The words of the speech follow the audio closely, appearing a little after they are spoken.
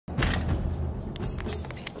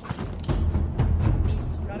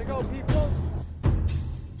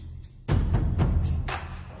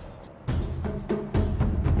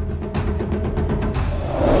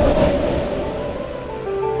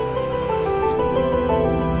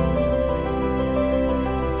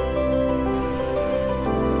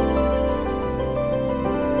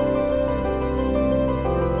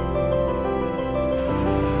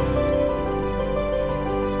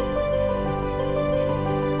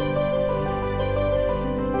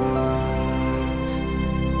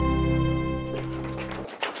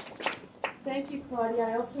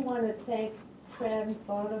everybody. I also want to thank Fran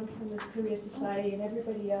Bottom from the Korea Society and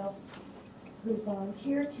everybody else who's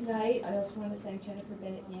volunteered tonight. I also want to thank Jennifer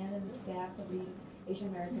Bennett-Yan and the staff of the Asian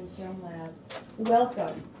American Film Lab.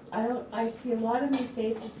 Welcome. I see a lot of new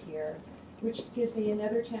faces here, which gives me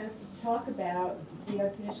another chance to talk about the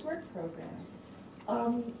Unfinished Work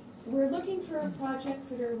program. We're looking for projects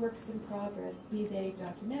that are works in progress, be they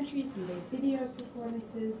documentaries, be they video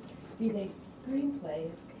performances, be they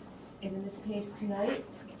screenplays, and in this case tonight,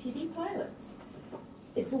 TV pilots.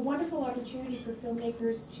 It's a wonderful opportunity for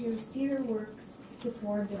filmmakers to see their works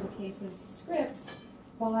performed in the case of scripts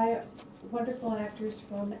by wonderful actors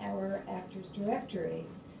from our Actors Directory.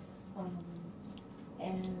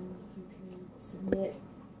 And you can submit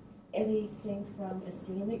anything from a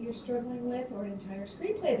scene that you're struggling with or an entire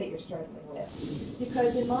screenplay that you're struggling with.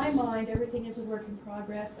 Because in my mind, everything is a work in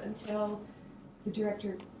progress until the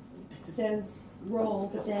director says roll,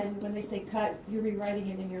 but then when they say cut, you're rewriting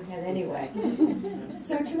it in your head anyway.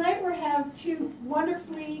 So tonight we have two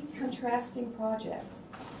wonderfully contrasting projects.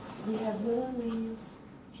 We have Will and Lee's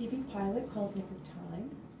TV pilot called Nic Of Time,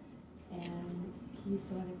 and he's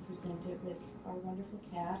going to present it with our wonderful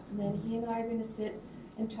cast, and then he and I are going to sit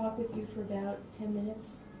and talk with you for about 10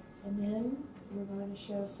 minutes, and then we're going to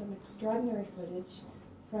show some extraordinary footage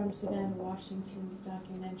from Savannah Washington's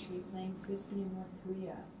documentary playing Frisbee in North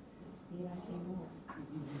Korea. Need I say more?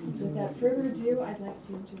 So without further ado, I'd like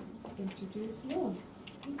to introduce Will.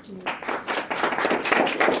 Thank you.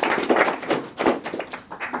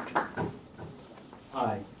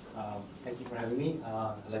 Hi, thank you for having me.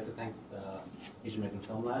 I'd like to thank the Asian American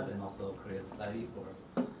Film Lab and also Korea Society for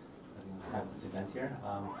letting us have this event here.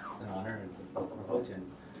 It's an honor and it's a privilege, and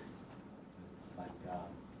it's like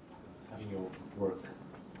having your work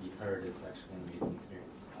be heard is actually an amazing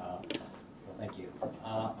experience. So thank you.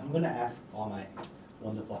 I'm going to ask all my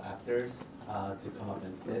wonderful actors to come up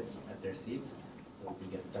and sit at their seats so we can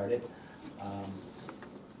get started.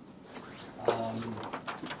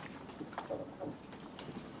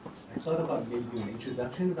 I thought about maybe doing an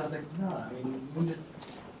introduction, but I was like, no, I mean, we'll just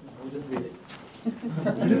read it.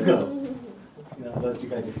 We'll just go. You know, let you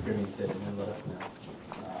guys experience it and then let us know.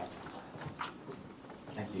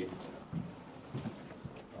 Thank you.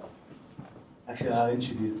 Actually, I'll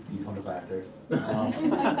introduce these wonderful actors.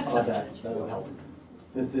 That will help.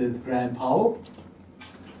 This is Grant Powell,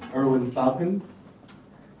 Erwin Falcon,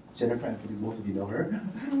 Jennifer Anthony, most of you know her.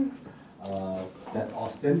 That's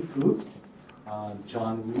Austin Wu,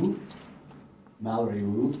 John Wu, Mallory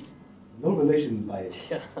Wu, no relation by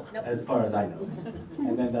as far as I know.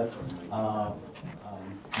 And then that's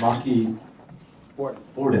Maki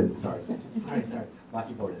Borden, sorry,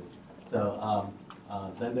 Maki Borden. So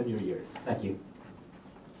lend them your ears. Thank you.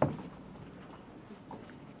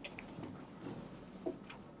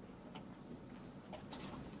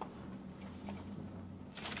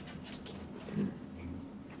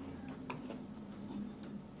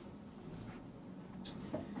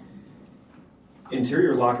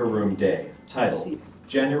 Interior Locker Room Day, titled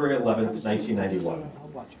January 11th, 1991.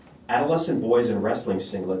 Adolescent boys in wrestling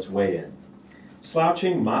singlets weigh in.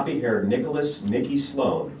 Slouching, moppy-haired Nicky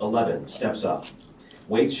Sloan, 11, steps up.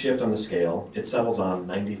 Weights shift on the scale. It settles on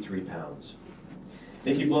 93 pounds.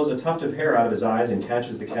 Nicky blows a tuft of hair out of his eyes and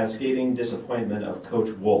catches the cascading disappointment of Coach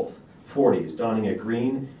Wolf, 40s, donning a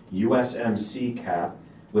green USMC cap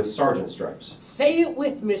with sergeant stripes. Say it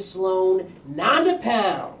with me, Sloan. 90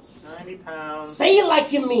 pounds. 90 pounds. Say it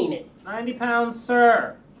like you mean it. 90 pounds,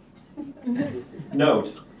 sir.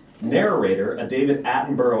 Note, narrator, a David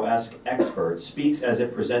Attenborough-esque expert, speaks as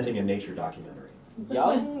if presenting a nature documentary.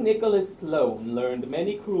 Young Nicholas Sloan learned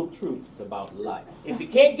many cruel truths about life. If you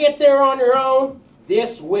can't get there on your own,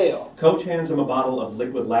 this will. Coach hands him a bottle of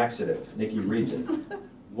liquid laxative. Nicky reads it.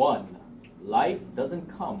 1. Life doesn't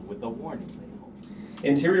come with a warning label.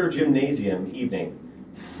 Interior gymnasium, evening.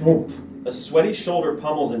 Thwomp. A sweaty shoulder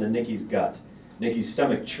pummels into Nicky's gut. Nicky's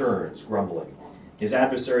stomach churns, grumbling. His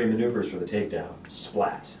adversary maneuvers for the takedown.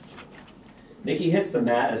 Splat. Nicky hits the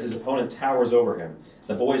mat as his opponent towers over him.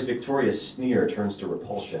 The boy's victorious sneer turns to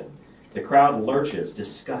repulsion. The crowd lurches,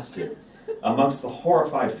 disgusted. Amongst the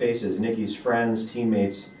horrified faces, Nicky's friends,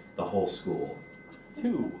 teammates, the whole school.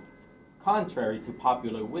 2. Contrary to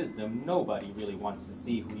popular wisdom, nobody really wants to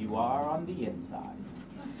see who you are on the inside.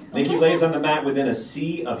 Nicky lays on the mat within a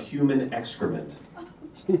sea of human excrement.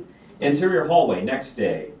 Interior hallway, next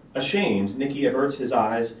day. Ashamed, Nicky averts his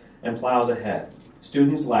eyes and plows ahead.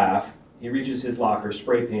 Students laugh. He reaches his locker,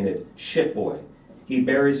 spray-painted, "Shit boy." He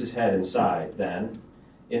buries his head inside. Then,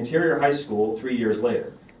 Interior High School, 3 years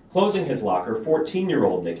later. Closing his locker,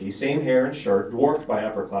 14-year-old Nicky, same hair and shirt, dwarfed by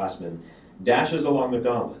upperclassmen, dashes along the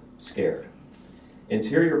gauntlet, scared.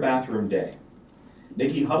 Interior bathroom day.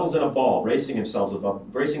 Nicky huddles in a ball, bracing himself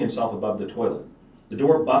above the toilet. The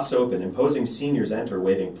door busts open. Imposing seniors enter,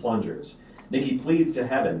 waving plungers. Nicky pleads to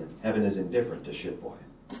heaven. Heaven is indifferent to shitboy.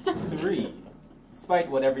 3. Despite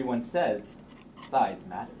what everyone says, size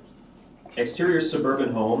matters. Exterior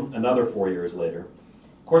suburban home, another 4 years later.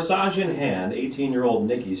 Corsage in hand, 18-year-old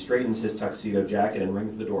Nicky straightens his tuxedo jacket and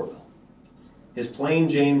rings the doorbell. His plain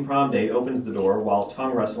Jane prom date opens the door while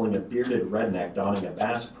tongue-wrestling a bearded redneck donning a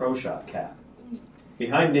Bass Pro Shop cap.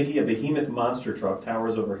 Behind Nicky, a behemoth monster truck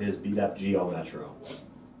towers over his beat-up Geo Metro.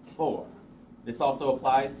 4. This also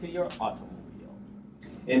applies to your automobile.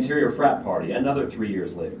 Interior frat party, another 3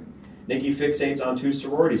 years later. Nicky fixates on 2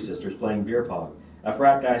 sorority sisters playing beer pong. A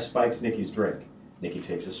frat guy spikes Nicky's drink. Nicky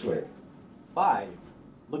takes a swig. 5.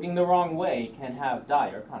 Looking the wrong way can have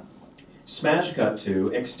dire consequences. Smash cut to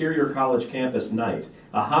exterior college campus night.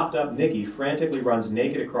 A hopped-up Nicky frantically runs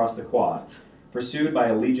naked across the quad, pursued by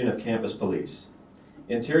a legion of campus police.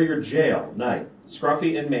 Interior jail night.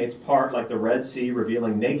 Scruffy inmates part like the Red Sea,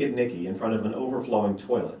 revealing naked Nicky in front of an overflowing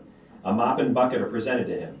toilet. A mop and bucket are presented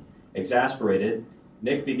to him. Exasperated,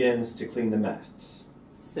 Nick begins to clean the mess.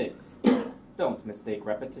 6. Don't mistake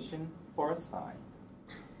repetition for a sign.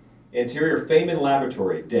 Interior Feynman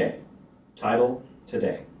Laboratory, day. Title,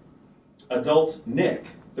 today. Adult Nick,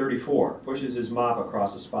 34, pushes his mop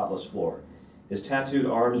across a spotless floor. His tattooed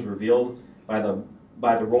arms revealed by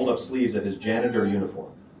the rolled-up sleeves of his janitor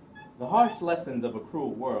uniform. The harsh lessons of a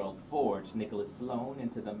cruel world forged Nicholas Sloan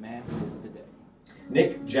into the man he is today.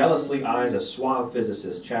 Nick jealously eyes a suave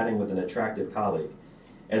physicist chatting with an attractive colleague.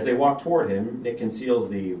 As they walk toward him, Nick conceals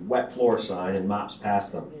the wet floor sign and mops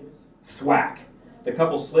past them. Thwack! The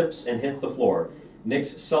couple slips and hits the floor.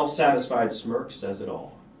 Nick's self-satisfied smirk says it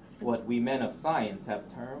all. What we men of science have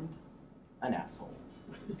termed an asshole.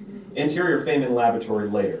 Interior Feynman Laboratory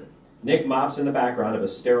later. Nick mops in the background of a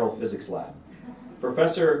sterile physics lab.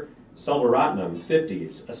 Professor Selvaratnam,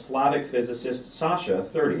 50s, a Slavic physicist, Sasha,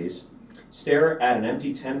 30s, stare at an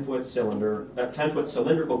empty 10-foot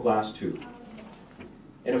cylindrical glass tube.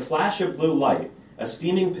 In a flash of blue light, a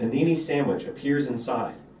steaming panini sandwich appears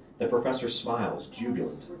inside. The professor smiles,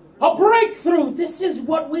 jubilant. A breakthrough! This is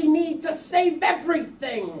what we need to save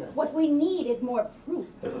everything! What we need is more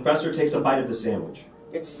proof. The professor takes a bite of the sandwich.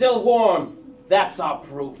 It's still warm. That's our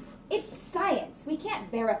proof. It's science. We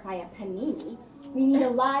can't verify a panini. We need a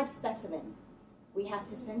live specimen. We have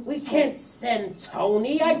to send We can't send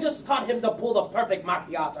Tony. I just taught him to pull the perfect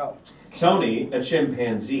macchiato. Tony, a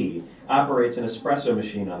chimpanzee, operates an espresso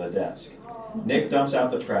machine on the desk. Nick dumps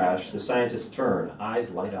out the trash. The scientists turn.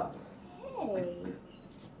 Eyes light up. Hey,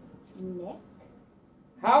 Nick?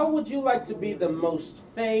 How would you like to be the most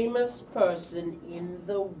famous person in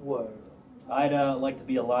the world? I'd like to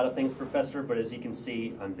be a lot of things, Professor, but as you can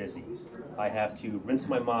see, I'm busy. I have to rinse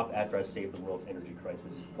my mop after I save the world's energy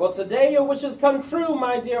crisis. Well, today your wishes come true,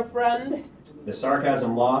 my dear friend. The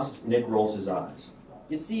sarcasm lost, Nick rolls his eyes.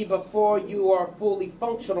 You see, before you are fully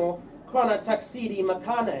functional, chrono taxidi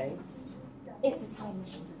makane. It's a time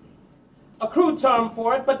machine. A crude term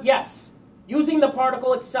for it, but yes. Using the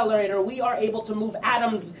particle accelerator, we are able to move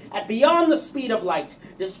atoms at beyond the speed of light,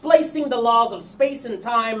 displacing the laws of space and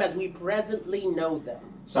time as we presently know them.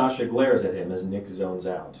 Sasha glares at him as Nick zones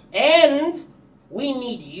out. And we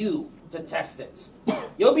need you to test it.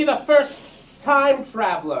 You'll be the first time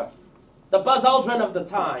traveler, the Buzz Aldrin of the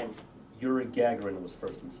time. Yuri Gagarin was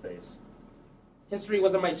first in space. History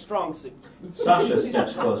wasn't my strong suit. Sasha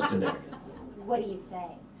steps close to Nick. What do you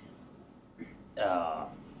say?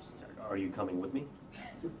 Are you coming with me?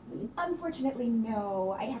 Unfortunately,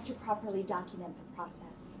 no. I have to properly document the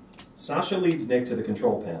process. Sasha leads Nick to the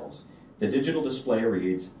control panels. The digital display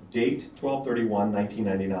reads, date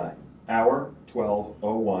 12/31/1999, hour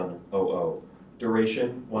 12:01:00,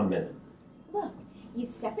 duration 1 minute. Look, you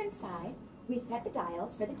step inside, we set the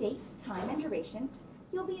dials for the date, time, and duration.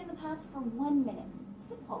 You'll be in the past for 1 minute.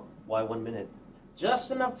 Simple. Why 1 minute?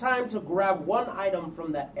 Just enough time to grab one item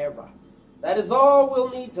from that era. That is all we'll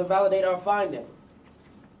need to validate our finding.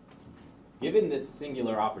 Given this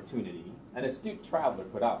singular opportunity, an astute traveler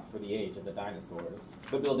put out for the age of the dinosaurs,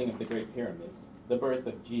 the building of the Great Pyramids, the birth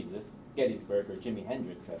of Jesus, Gettysburg, or Jimi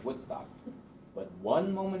Hendrix at Woodstock. But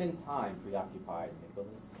one moment in time preoccupied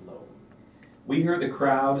Nicholas Sloan. We hear the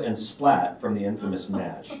crowd and splat from the infamous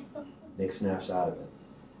match. Nick snaps out of it.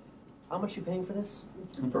 How much you paying for this?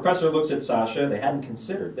 Professor looks at Sasha. They hadn't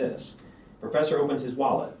considered this. Professor opens his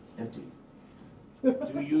wallet. Empty.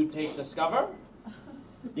 Do you take Discover?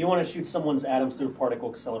 You want to shoot someone's atoms through a particle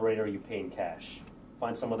accelerator, you pay in cash.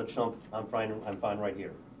 Find some other chump, I'm fine right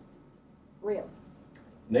here. Real.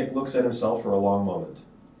 Nick looks at himself for a long moment.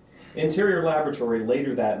 Interior laboratory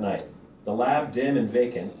later that night. The lab dim and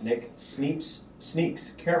vacant, Nic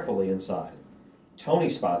sneaks carefully inside. Tony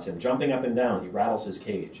spots him, jumping up and down. He rattles his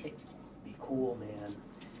cage. Hey, be cool, man.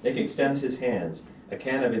 Nic extends his hands, a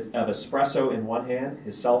can of espresso in one hand,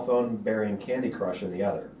 his cell phone bearing Candy Crush in the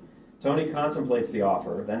other. Tony contemplates the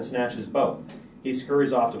offer, then snatches both. He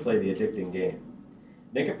scurries off to play the addicting game.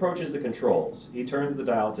 Nic approaches the controls. He turns the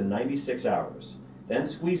dial to 96 hours, then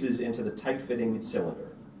squeezes into the tight-fitting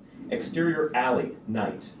cylinder. Exterior alley,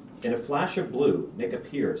 night. In a flash of blue, Nic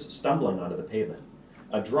appears, stumbling onto the pavement.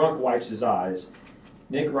 A drunk wipes his eyes.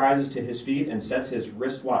 Nic rises to his feet and sets his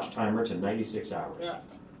wristwatch timer to 96 hours.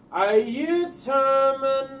 Are you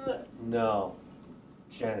Terman? No.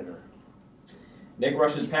 Janitor. Nic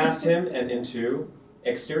rushes past him and into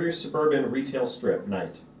exterior suburban retail strip,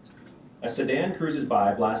 night. A sedan cruises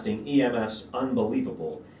by, blasting EMF's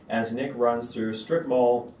Unbelievable, as Nic runs through strip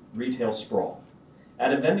mall retail sprawl.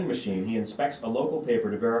 At a vending machine, he inspects a local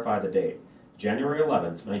paper to verify the date, January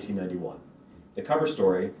 11th, 1991. The cover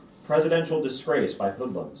story, Presidential Disgrace by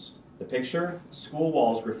Hoodlums. The picture, school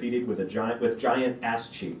walls graffitied with giant ass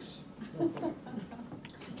cheeks.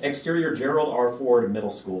 Exterior Gerald R. Ford Middle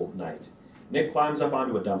School, night. Nic climbs up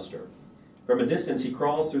onto a dumpster. From a distance, he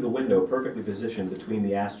crawls through the window perfectly positioned between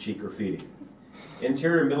the ass cheek graffiti.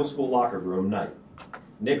 Interior middle school locker room, night.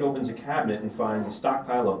 Nic opens a cabinet and finds a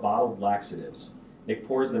stockpile of bottled laxatives. Nic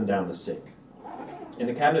pours them down the sink. In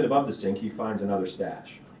the cabinet above the sink, he finds another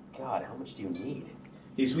stash. God, how much do you need?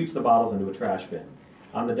 He sweeps the bottles into a trash bin.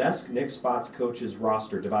 On the desk, Nic spots Coach's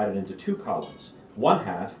roster divided into two columns. One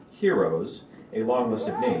half, heroes, a long list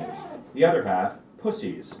of names. The other half,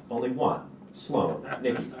 pussies, only one, Sloan,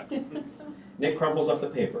 Nicky. Nic crumples up the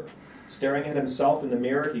paper. Staring at himself in the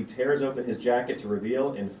mirror, he tears open his jacket to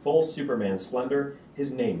reveal, in full Superman splendor,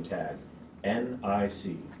 his name tag,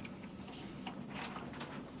 N.I.C.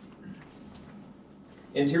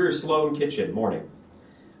 Interior Sloan kitchen, morning.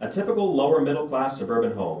 A typical lower middle class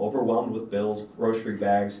suburban home, overwhelmed with bills, grocery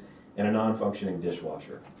bags, and a non-functioning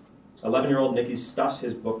dishwasher. 11-year-old Nicky stuffs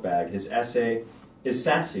his book bag, his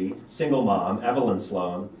sassy, single mom, Evelyn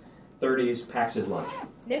Sloan, 30s, packs his lunch.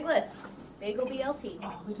 Nicholas, bagel BLT.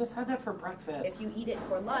 Oh, we just had that for breakfast. If you eat it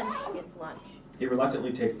for lunch, it's lunch. He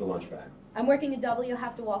reluctantly takes the lunch bag. I'm working a double, you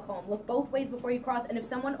have to walk home. Look both ways before you cross, and if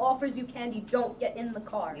someone offers you candy, don't get in the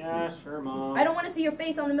car. Yeah, sure, Mom. I don't want to see your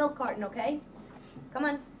face on the milk carton, okay? Come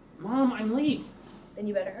on. Mom, I'm late. Then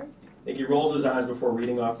you better hurry. Nicky rolls his eyes before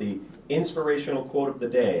reading off the inspirational quote of the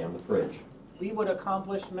day on the fridge. We would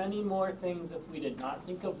accomplish many more things if we did not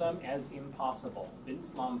think of them as impossible.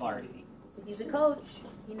 Vince Lombardi. He's a coach.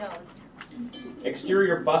 He knows.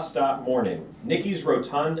 Exterior bus stop, morning. Nicky's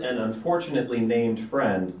rotund and unfortunately named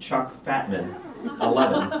friend, Chuck Fatman,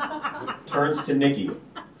 11, turns to Nicky,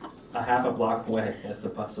 a half a block away as the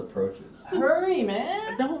bus approaches. Hurry,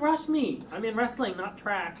 man! Don't rush me. I'm in wrestling, not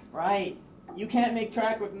track. Right. You can't make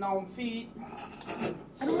track with gnome feet.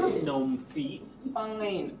 I don't have gnome feet.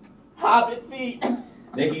 Fine. Hobbit feet.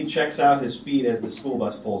 Nicky checks out his feet as the school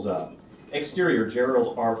bus pulls up. Exterior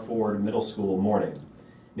Gerald R. Ford Middle School, morning.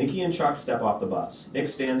 Nicky and Chuck step off the bus. Nic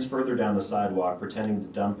stands further down the sidewalk, pretending to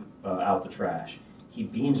dump out the trash. He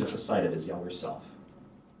beams at the sight of his younger self.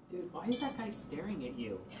 Dude, why is that guy staring at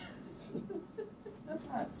you? That's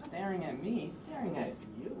not staring at me, he's staring at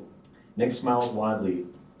you. Nic smiles widely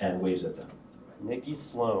and waves at them. Nicky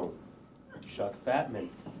Sloan. Chuck Fatman.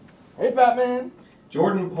 Hey, Batman!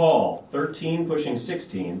 Jordan Paul, 13 pushing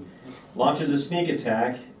 16, launches a sneak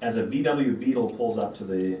attack as a VW Beetle pulls up to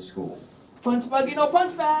the school. Punch buggy, no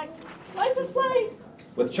punch back! License plate!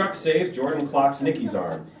 With Chuck safe, Jordan clocks Nicky's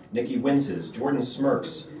arm. Nicky winces. Jordan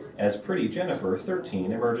smirks as pretty Jennifer,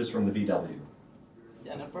 13, emerges from the VW.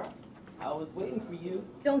 Jennifer, I was waiting for you.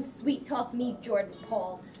 Don't sweet talk me, Jordan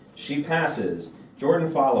Paul. She passes.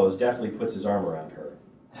 Jordan follows, deftly puts his arm around her.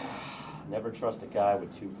 Never trust a guy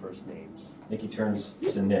with two first names. Nicky turns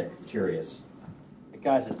to Nic, curious. The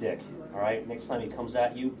guy's a dick, all right? Next time he comes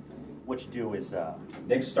at you, what you do is,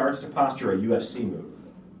 Nic starts to posture a UFC move.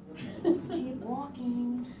 Just keep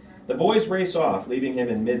walking. The boys race off, leaving him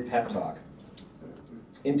in mid-pep talk.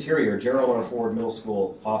 Interior, Gerald R. Ford Middle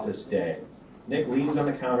School office day. Nic leans on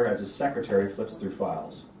the counter as his secretary flips through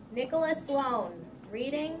files. Nicholas Sloan.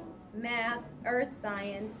 Reading, math, earth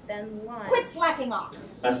science, then lunch. Quit slacking off.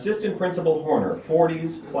 Assistant Principal Horner,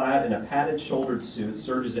 40s, clad in a padded shouldered suit,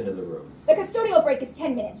 surges into the room. The custodial break is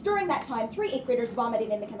 10 minutes. During that time, 3 8th graders vomited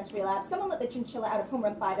in the chemistry lab. Someone let the chinchilla out of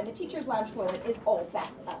homeroom 5, and the teacher's lounge toilet is all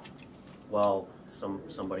backed up. well,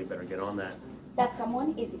 somebody better get on that. That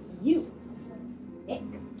someone is you, Nic.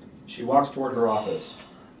 She walks toward her office.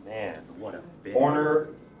 Man, what a big... Horner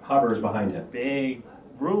hovers behind him. Big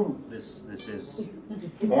room this is.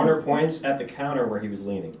 Horner points at the counter where he was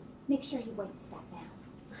leaning. Make sure he wipes that down.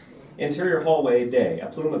 Interior hallway, day. A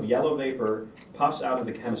plume of yellow vapor puffs out of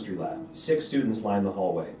the chemistry lab. 6 students line the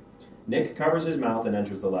hallway. Nick covers his mouth and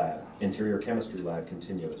enters the lab. Interior chemistry lab,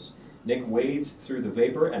 continuous. Nick wades through the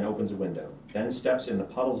vapor and opens a window, then steps in the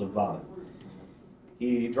puddles of vomit.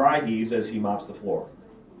 He dry heaves as he mops the floor.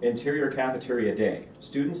 Interior cafeteria, day.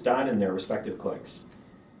 Students dine in their respective cliques.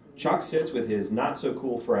 Chuck sits with his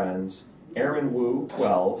not-so-cool friends, Aaron Wu,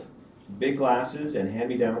 12, big glasses and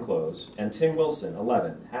hand-me-down clothes, and Tim Wilson,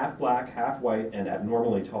 11, half black, half white, and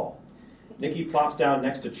abnormally tall. Nikki plops down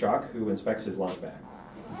next to Chuck, who inspects his lunch bag.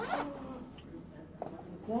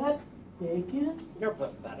 Is that bacon? You're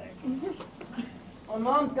pathetic. My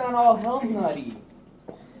mom's gone all health nutty.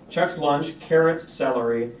 Chuck's lunch, carrots,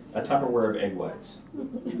 celery, a Tupperware of egg whites.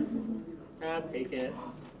 I'll take it.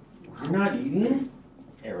 You're not eating?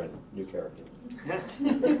 Aaron, new character.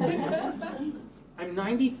 I'm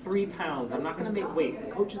 93 pounds. I'm not going to make weight.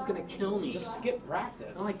 The coach is going to kill me. Just skip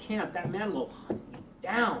practice. No, I can't. That man will hunt me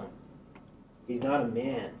down. He's not a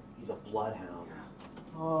man. He's a bloodhound.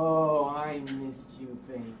 Oh, I missed you,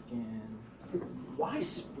 Bacon. Why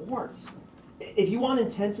sports? If you want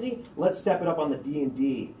intensity, let's step it up on the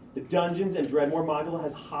D&D. The Dungeons and Dreadmore module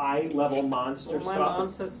has high-level monster Well, my stuff. mom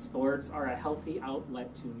says sports are a healthy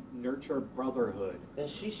outlet to nurture brotherhood. Then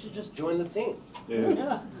she should just join the team. Dude,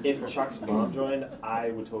 if Chuck's mom joined,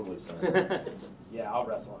 I would totally sign. Yeah, I'll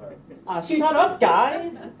wrestle her. Shut up,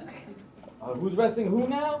 guys! Who's wrestling who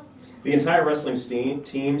now? The entire wrestling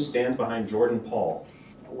team stands behind Jordan Paul.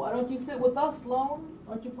 Why don't you sit with us, Sloan?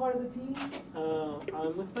 Aren't you part of the team?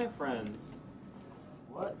 I'm with my friends.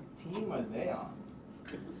 What team are they on?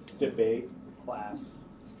 Debate. Class.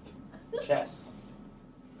 Chess.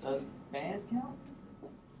 Does band count?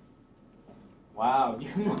 Wow,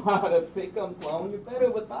 you know how to pick 'em, Sloan. You're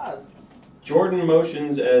better with us. Jordan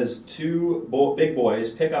motions as 2 big boys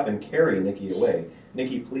pick up and carry Nikki away.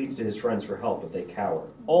 Nikki pleads to his friends for help, but they cower.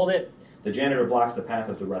 Hold it. The janitor blocks the path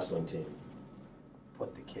of the wrestling team.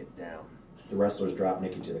 Put the kid down. The wrestlers drop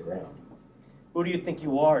Nikki to the ground. Who do you think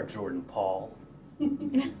you are, Jordan Paul?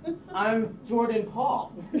 I'm Jordan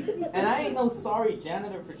Paul. And I ain't no sorry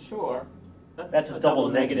janitor for sure. That's a double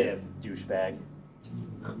negative, douchebag.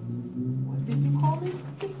 What did you call me?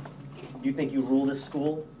 You think you rule this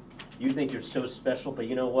school? You think you're so special, but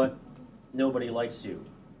you know what? Nobody likes you.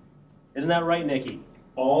 Isn't that right, Nikki?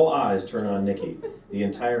 All eyes turn on Nikki. The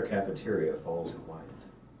entire cafeteria falls quiet.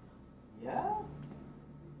 Yeah?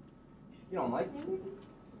 You don't like me?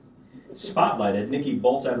 Spotlighted, Nikki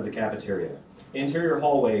bolts out of the cafeteria. Interior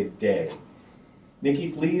hallway, day. Nikki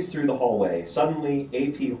flees through the hallway. Suddenly,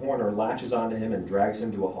 AP Horner latches onto him and drags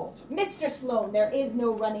him to a halt. Mr. Sloan, there is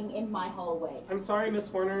no running in my hallway. I'm sorry, Miss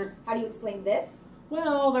Horner. How do you explain this?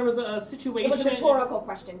 Well, there was a situation. It was a rhetorical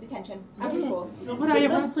question. Detention. After school. No, but I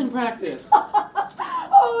have wrestling practice.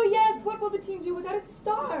 Oh, yes. What will the team do without its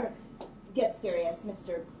star? Get serious,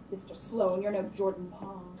 Mr. Sloan. You're no Jordan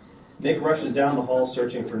Paul. Nick rushes down the hall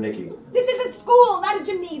searching for Nikki. This is a school, not a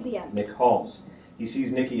gymnasium. Nick halts. He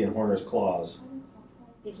sees Nikki in Horner's claws.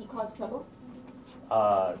 Did he cause trouble?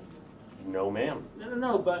 No, ma'am.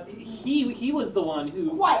 No, but he was the one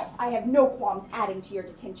who... Quiet. I have no qualms adding to your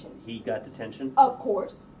detention. He got detention? Of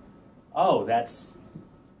course. Oh, that's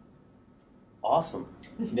awesome.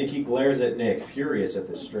 Nikki glares at Nick, furious at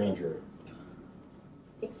this stranger.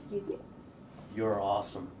 Excuse me? You're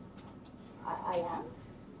awesome. I am?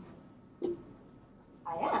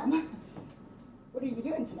 I am? What are you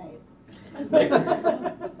doing tonight?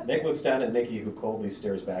 Nick looks down at Nikki, who coldly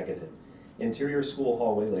stares back at him. Interior school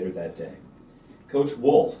hallway later that day. Coach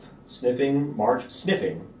Wolf, sniffing, marches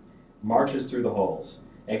through the halls.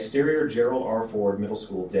 Exterior Gerald R. Ford Middle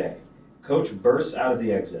School, day. Coach bursts out of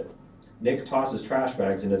the exit. Nick tosses trash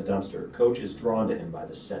bags into the dumpster. Coach is drawn to him by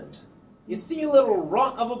the scent. You see a little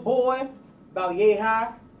runt of a boy about yay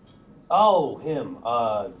high? Oh, him.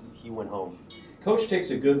 He went home. Coach takes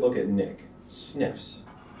a good look at Nick. Sniffs.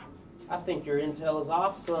 I think your intel is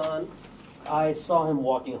off, son. I saw him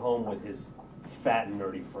walking home with his fat and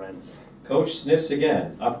nerdy friends. Coach sniffs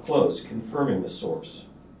again, up close, confirming the source.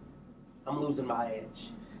 I'm losing my edge.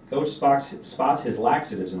 Coach spots his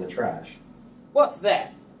laxatives in the trash. What's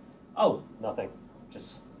that? Oh, nothing.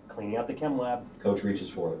 Just cleaning out the chem lab. Coach reaches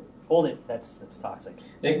for it. Hold it. That's toxic.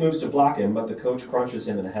 Nick moves to block him, but the coach crunches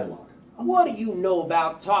him in a headlock. What do you know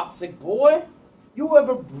about toxic, boy? You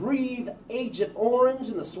ever breathe Agent Orange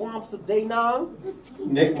in the swamps of Da Nang?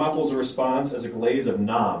 Nick muffles a response as a glaze of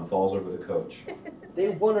nom falls over the coach. They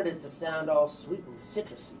wanted it to sound all sweet and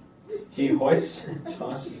citrusy. He hoists and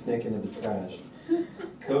tosses Nick into the trash.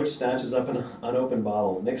 Coach snatches up an unopened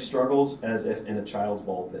bottle. Nick struggles as if in a child's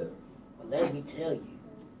ball pit. But let me tell you,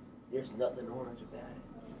 there's nothing orange about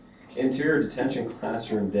it. Interior detention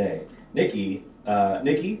classroom day. Nikki,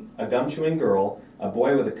 a gum-chewing girl, a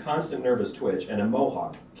boy with a constant nervous twitch, and a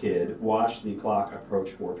mohawk kid watch the clock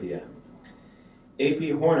approach 4 p.m.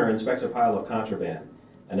 AP Horner inspects a pile of contraband.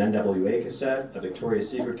 An NWA cassette, a Victoria's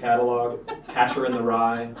Secret catalog, Catcher in the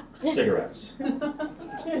Rye, cigarettes.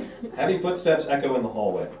 Heavy footsteps echo in the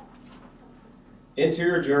hallway.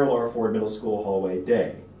 Interior Gerald R. Ford Middle School hallway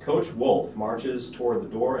day. Coach Wolf marches toward the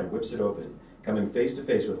door and whips it open, coming face to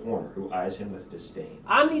face with Horner, who eyes him with disdain.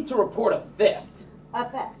 I need to report a theft. A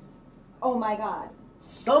theft? Oh my god.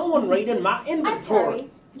 Someone raided my inventory. I'm sorry.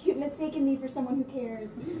 You've mistaken me for someone who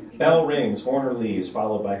cares. Bell rings, Horner leaves,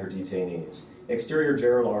 followed by her detainees. Exterior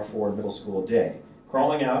Gerald R. Ford Middle School day.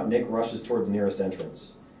 Crawling out, Nick rushes toward the nearest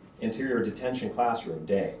entrance. Interior detention classroom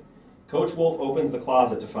day. Coach Wolf opens the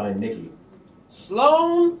closet to find Nikki.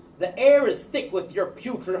 Sloan, the air is thick with your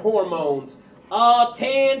putrid hormones.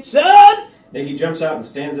 Attention! Nikki jumps out and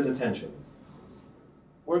stands at attention.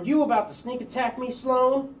 Were you about to sneak attack me,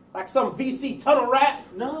 Sloan? Like some VC tunnel rat?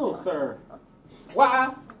 No, sir.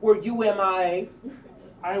 Why were you MIA?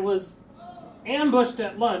 I was ambushed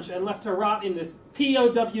at lunch and left to rot in this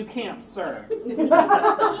POW camp, sir.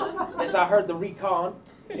 As I heard the recon.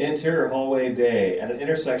 Interior hallway day. At an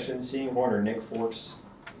intersection, seeing Horner, Nick forks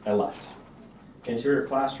a left. Interior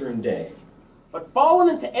classroom day. But falling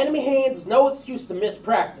into enemy hands is no excuse to miss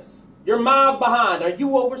practice. You're miles behind. Are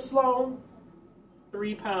you over, Sloan?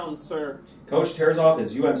 3 pounds, sir. Coach tears off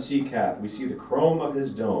his UMC cap. We see the chrome of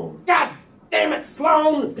his dome. God damn it,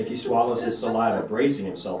 Sloan! Nicky swallows his saliva, bracing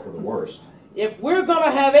himself for the worst. If we're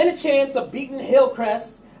gonna have any chance of beating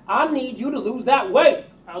Hillcrest, I need you to lose that weight.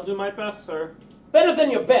 I'll do my best, sir. Better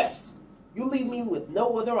than your best. You leave me with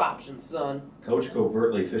no other option, son. Coach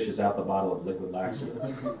covertly fishes out the bottle of liquid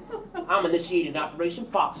laxative. I'm initiating Operation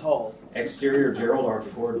Foxhole. Exterior Gerald R.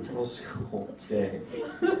 Ford Middle School day.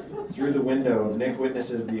 Through the window, Nick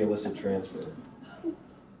witnesses the illicit transfer.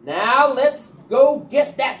 Now let's go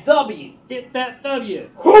get that W. Get that W.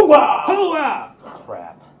 Hooah! Hooah!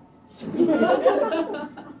 Crap.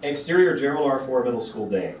 Exterior Gerald R. Ford Middle School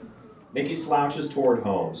day. Nicky slouches toward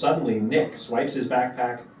home. Suddenly, Nick swipes his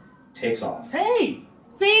backpack, takes off. Hey!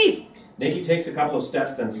 Thief! Nicky takes a couple of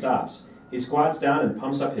steps, then stops. He squats down and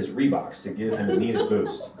pumps up his Reeboks to give him a needed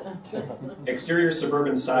boost. Exterior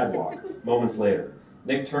suburban sidewalk. Moments later,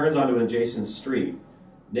 Nick turns onto an adjacent street.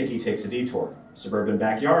 Nicky takes a detour. Suburban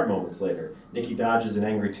backyard. Moments later, Nicky dodges an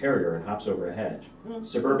angry terrier and hops over a hedge.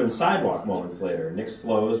 Suburban sidewalk. Moments later, Nick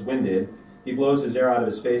slows, winded. He blows his air out of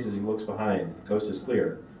his face as he looks behind. The coast is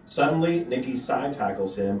clear. Suddenly, Nicky side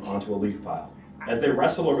tackles him onto a leaf pile. As they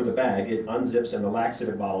wrestle over the bag, it unzips and the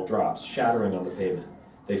laxative bottle drops, shattering on the pavement.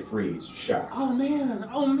 They freeze, shocked. Oh man,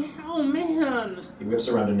 oh man, oh man. He whips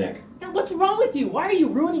around to Nick. God, what's wrong with you? Why are you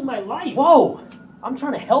ruining my life? Whoa! I'm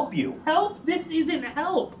trying to help you. Help? This isn't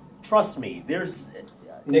help. Trust me, there's...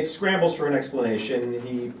 Nick scrambles for an explanation.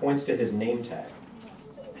 He points to his name tag.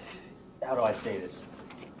 How do I say this?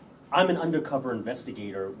 I'm an undercover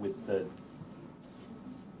investigator with the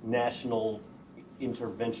National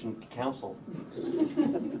Intervention Council.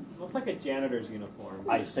 Looks like a janitor's uniform.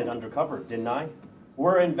 I said undercover, didn't I?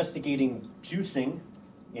 We're investigating juicing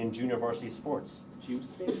in junior varsity sports.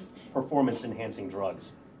 Juicing? Performance-enhancing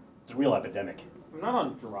drugs. It's a real epidemic. I'm not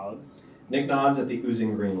on drugs. Nick nods at the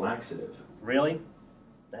oozing green laxative. Really?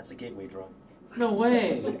 That's a gateway drug. No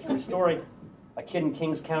way. True story. A kid in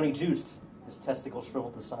Kings County juiced. His testicles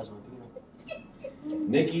shriveled the size of a peanut.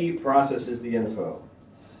 Nicky processes the info.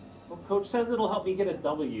 Well, Coach says it'll help me get a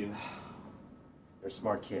W. You're a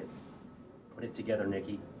smart kid. Put it together,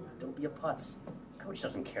 Nicky. Don't be a putz. Coach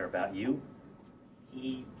doesn't care about you.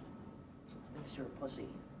 He thinks you're a pussy.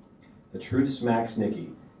 The truth smacks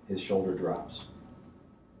Nicky. His shoulder drops.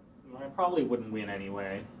 I probably wouldn't win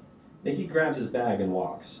anyway. Nicky grabs his bag and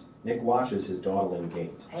walks. Nick watches his dawdling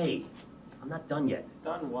gait. Hey, I'm not done yet.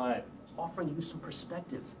 Done what? Offering you some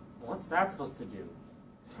perspective. What's that supposed to do?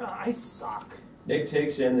 I suck. Nick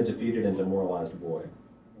takes in the defeated and demoralized boy.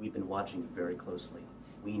 We've been watching you very closely.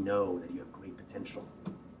 We know that you have great potential.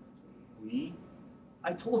 We?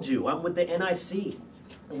 I told you, I'm with the NIC.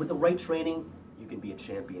 And with the right training, you can be a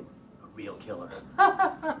champion. A real killer.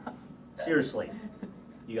 Seriously,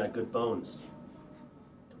 you got good bones.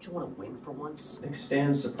 Don't you want to win for once? Nick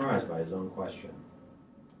stands surprised by his own question.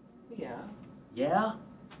 Yeah. Yeah?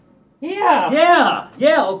 Yeah! Yeah!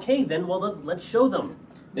 Yeah, okay then, well let's show them.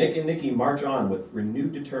 Nick and Nicky march on with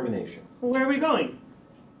renewed determination. Where are we going?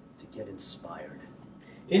 To get inspired.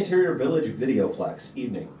 Interior Village Videoplex,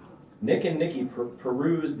 evening. Nick and Nikki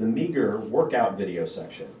peruse the meager workout video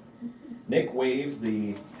section. Nick waves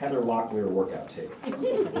the Heather Locklear workout tape.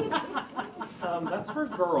 That's for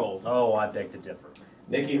girls. Oh, I beg to differ.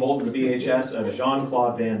 Nikki holds the VHS of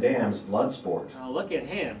Jean-Claude Van Damme's Bloodsport. Oh, look at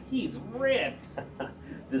him. He's ripped.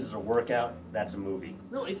 This is a workout, that's a movie.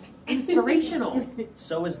 No, it's inspirational.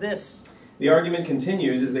 So is this. The argument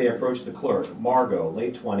continues as they approach the clerk, Margot,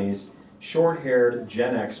 late 20s, short-haired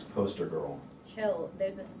Gen X poster girl. Chill,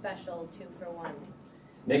 there's a special 2 for 1.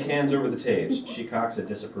 Nick hands over the tapes. She cocks a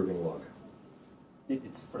disapproving look.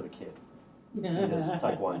 It's for the kid. He does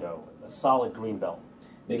Taekwondo. A solid green belt.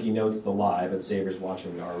 Nikki notes the lie, but savors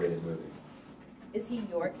watching the R-rated movie. Is he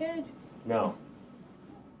your kid? No.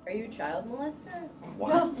 Are you a child molester?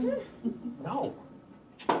 What? No.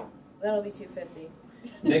 That'll be $2.50.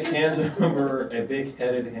 Nick hands over a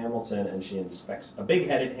big-headed Hamilton, and she inspects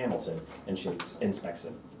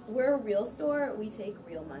it. We're a real store. We take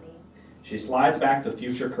real money. She slides back the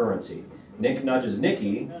future currency. Nick nudges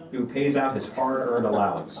Nikki, who pays out his hard-earned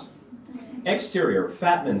allowance. Exterior,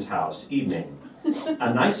 Fatman's house, evening.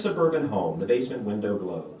 A nice suburban home. The basement window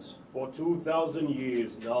glows. For 2,000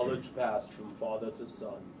 years, knowledge passed from father to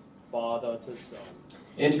son, father to son.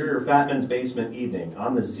 Interior, Fatman's basement, evening.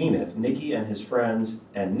 On the zenith, Nikki and his friends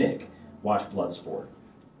and Nick watch Bloodsport.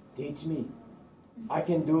 Teach me. I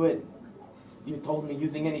can do it. You told me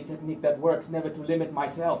using any technique that works, never to limit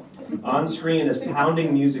myself. On screen, as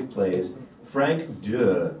pounding music plays, Frank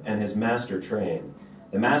Deux and his master train.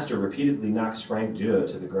 The master repeatedly knocks Frank Deux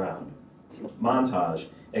to the ground. Montage.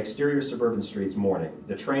 Exterior suburban streets, morning.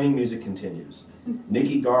 The training music continues.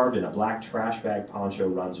 Nikki, garbed in a black trash bag poncho,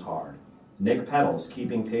 runs hard. Nick pedals,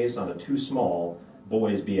 keeping pace on a too small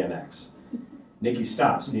boy's BMX. Nikki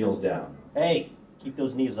stops, kneels down. Hey, keep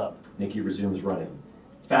those knees up. Nikki resumes running.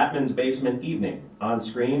 Fatman's basement, evening. On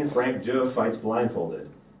screen, Frank Deux fights blindfolded.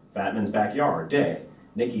 Fatman's backyard, day.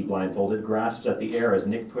 Nikki, blindfolded, grasps at the air as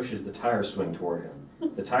Nick pushes the tire swing toward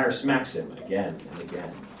him. The tire smacks him again and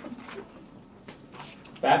again.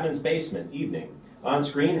 Fatman's basement, evening. On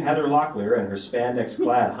screen, Heather Locklear and her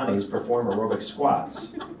spandex-clad honeys perform aerobic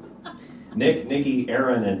squats. Nick, Nikki,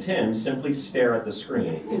 Aaron, and Tim simply stare at the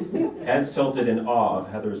screen, heads tilted in awe of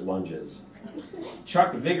Heather's lunges.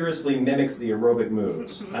 Chuck vigorously mimics the aerobic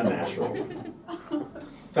moves, unnatural.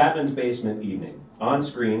 Fatman's basement, evening. On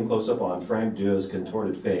screen, close up on Frank Deux'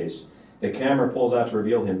 contorted face, the camera pulls out to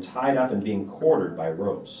reveal him tied up and being quartered by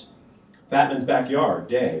ropes. Fatman's backyard,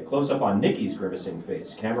 day. Close up on Nikki's grimacing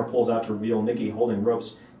face. Camera pulls out to reveal Nikki holding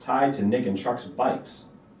ropes tied to Nick and Chuck's bikes.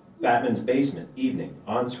 Fatman's basement, evening.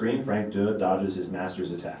 On screen, Frank Deux dodges his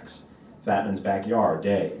master's attacks. Fatman's backyard,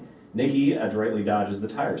 day. Nikki adroitly dodges the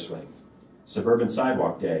tire swing. Suburban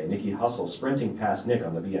sidewalk, day. Nikki hustles, sprinting past Nick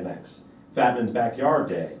on the BMX. Fatman's backyard,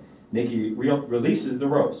 day. Nikki releases the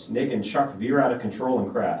ropes. Nick and Chuck veer out of control and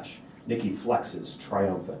crash. Nikki flexes,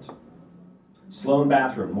 triumphant. Sloan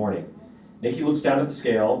bathroom, morning. Nikki looks down at the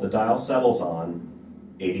scale. The dial settles on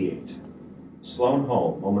 88. Sloan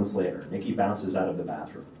home, moments later. Nikki bounces out of the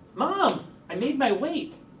bathroom. Mom, I made my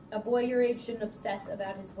weight. A boy your age shouldn't obsess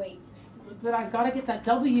about his weight. But I've got to get that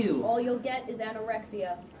W. All you'll get is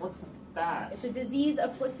anorexia. What's that? It's a disease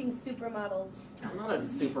afflicting supermodels. I'm not a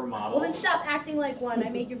supermodel. Well, then stop acting like one. I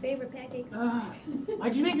made your favorite pancakes.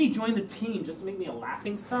 Why'd you make me join the team? Just to make me a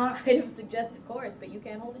laughingstock? I'd have suggested chorus, but you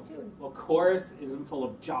can't hold a tune. Well, chorus isn't full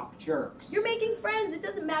of jock jerks. You're making friends. It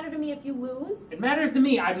doesn't matter to me if you lose. It matters to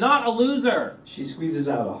me. I'm not a loser. She squeezes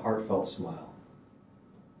out a heartfelt smile.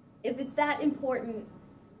 If it's that important,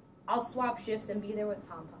 I'll swap shifts and be there with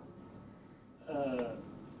pom-poms.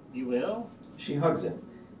 You will? She hugs him.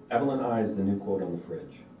 Evelyn eyes the new quote on the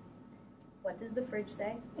fridge. What does the fridge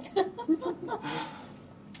say?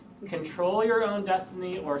 Control your own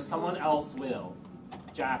destiny or someone else will.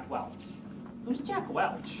 Jack Welch. Who's Jack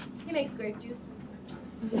Welch? He makes grape juice.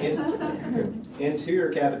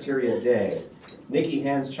 Interior cafeteria, day. Nikki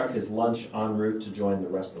hands Chuck his lunch en route to join the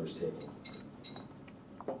wrestlers' table.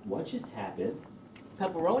 What just happened?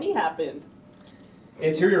 Pepperoni happened.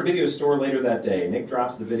 Interior video store later that day. Nick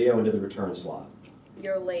drops the video into the return slot.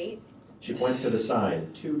 You're late. She points to the sign,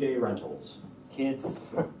 2-day rentals.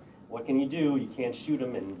 Kids, what can you do? You can't shoot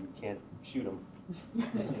them and you can't shoot them.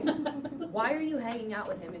 Why are you hanging out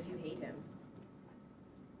with him if you hate him?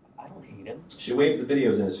 I don't hate him. She waves the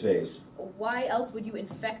videos in his face. Why else would you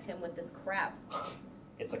infect him with this crap?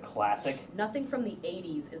 It's a classic. Nothing from the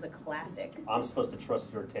 80s is a classic. I'm supposed to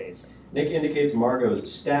trust your taste. Nick indicates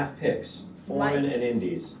Margot's staff picks, foreign and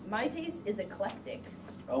indies. My taste is eclectic.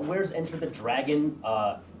 Where's Enter the Dragon,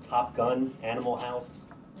 Top Gun, Animal House?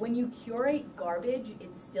 When you curate garbage,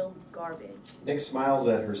 it's still garbage. Nick smiles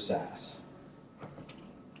at her sass.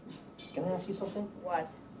 Can I ask you something?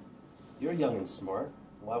 What? You're young and smart.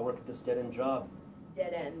 Why work at this dead-end job?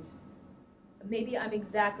 Dead end. Maybe I'm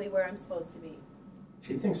exactly where I'm supposed to be.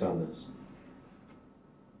 She thinks on this.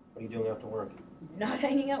 What are you doing after work? Not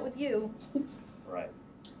hanging out with you. Right.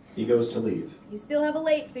 He goes to leave. You still have a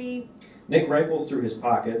late fee. Nick rifles through his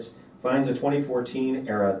pockets, finds a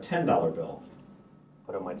 2014-era $10 bill.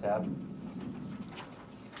 Put on my tab.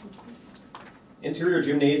 Interior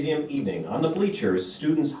gymnasium evening. On the bleachers,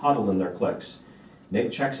 students huddle in their cliques.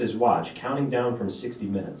 Nick checks his watch, counting down from 60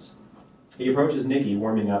 minutes. He approaches Nikki,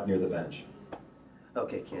 warming up near the bench.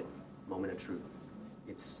 Okay, kid. Moment of truth.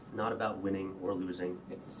 It's not about winning or losing.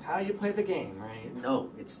 It's how you play the game, right? No,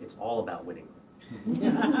 it's all about winning.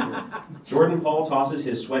 Jordan Paul tosses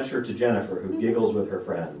his sweatshirt to Jennifer, who giggles with her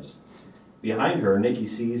friends. Behind her, Nikki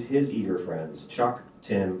sees his eager friends, Chuck,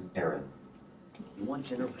 Tim, Aaron. You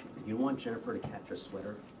want Jennifer to catch her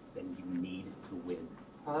sweater? Then you need to win.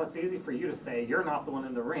 Well, that's easy for you to say. You're not the one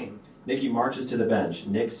in the ring. Nikki marches to the bench.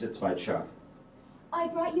 Nick sits by Chuck. I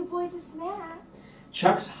brought you boys a snack.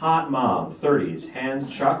 Chuck's hot mom, 30s, hands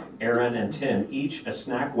Chuck, Aaron, and Tim each a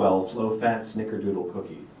Snackwell's low-fat snickerdoodle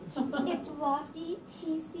cookie. It's lofty,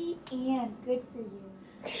 tasty, and good for you.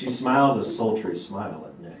 She smiles a sultry smile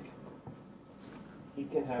at Nick. You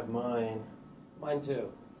can have mine. Mine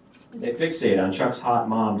too. They fixate on Chuck's hot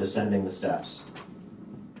mom descending the steps.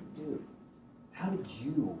 Dude, how did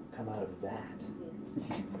you come out of that?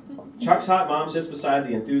 Chuck's hot mom sits beside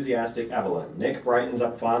the enthusiastic Evelyn. Nick brightens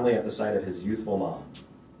up fondly at the sight of his youthful mom.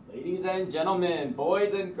 Ladies and gentlemen,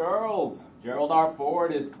 boys and girls, Gerald R.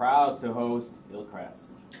 Ford is proud to host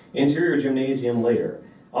Hillcrest. Interior gymnasium later.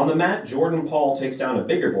 On the mat, Jordan Paul takes down a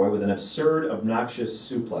bigger boy with an absurd, obnoxious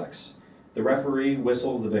suplex. The referee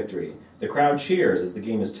whistles the victory. The crowd cheers as the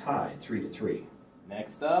game is tied 3-3.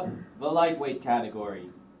 Next up, the lightweight category.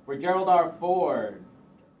 For Gerald R. Ford,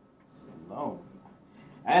 Sloan.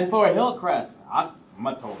 And for Hillcrest,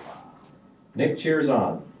 Akhmatova. Nick cheers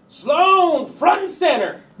on. Sloan, front and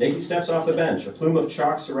center! Nicky steps off the bench. A plume of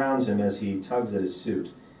chalk surrounds him as he tugs at his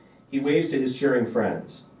suit. He waves to his cheering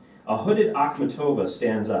friends. A hooded Akhmatova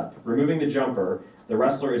stands up. Removing the jumper, the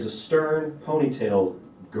wrestler is a stern, ponytailed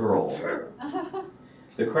girl.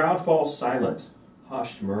 The crowd falls silent.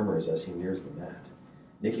 Hushed murmurs as he nears the mat.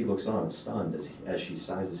 Nicky looks on, stunned, as she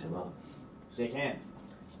sizes him up. Shake hands.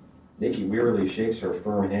 Nicky wearily shakes her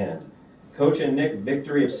firm hand. Coach and Nick,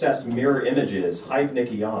 victory-obsessed mirror images, hype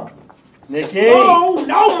Nicky on. Nicky! Oh,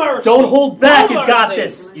 no mercy! Don't hold back! No You got mercy.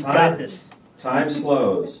 this! You got this! Time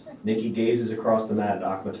slows. Nicky gazes across the mat at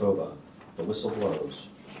Akhmatova. The whistle blows.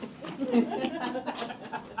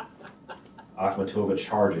 Akhmatova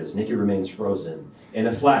charges. Nicky remains frozen. In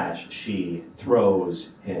a flash, she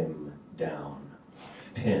throws him down.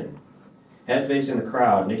 Pin. Head facing the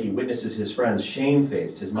crowd, Nicky witnesses his friends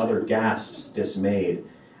shamefaced. His mother gasps, dismayed.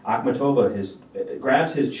 Akhmatova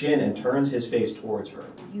grabs his chin and turns his face towards her.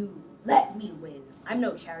 You let me win. I'm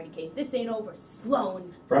no charity case. This ain't over.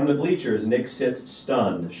 Sloan. From the bleachers, Nick sits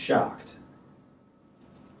stunned, shocked.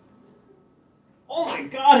 Oh my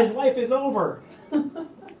God, his life is over!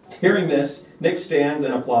 Hearing this, Nick stands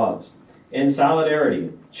and applauds. In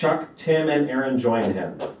solidarity, Chuck, Tim, and Aaron join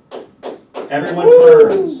him. Everyone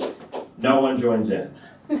turns. No one joins in.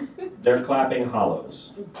 They're clapping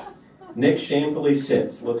hollows. Nick shamefully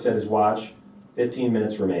sits, looks at his watch. 15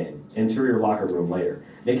 minutes remain. Interior locker room later.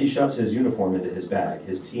 Nicky shoves his uniform into his bag.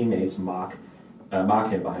 His teammates mock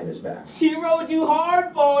him behind his back. She rode you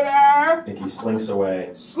hard, Boner! Nicky slinks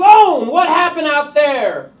away. Sloan, what happened out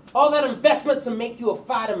there? All that investment to make you a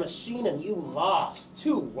fighting machine and you lost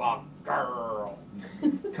to a girl.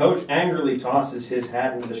 Coach angrily tosses his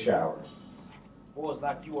hat into the shower. Boys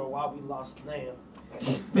like you are why we lost Nam.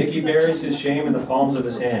 Nicky buries his shame in the palms of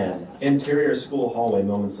his hand. Interior school hallway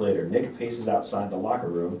moments later. Nick paces outside the locker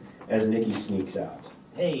room as Nicky sneaks out.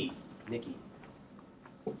 Hey, Nicky.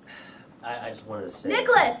 I just wanted to say...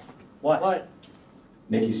 Nicholas! What?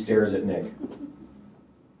 Nicky stares at Nick.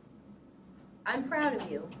 I'm proud of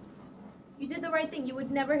you. You did the right thing. You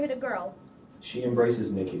would never hit a girl. She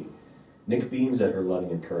embraces Nicky. Nick beams at her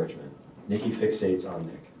loving encouragement. Nicky fixates on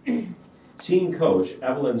Nick. Seeing Coach,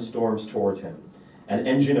 Evelyn storms toward him. An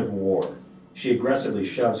engine of war. She aggressively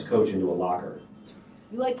shoves Coach into a locker.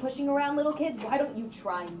 You like pushing around little kids? Why don't you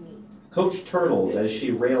try me? Coach turtles as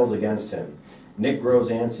she rails against him. Nick grows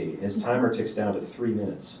antsy. His timer ticks down to 3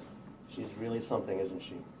 minutes. She's really something, isn't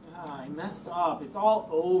she? I messed up. It's all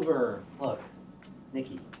over. Look,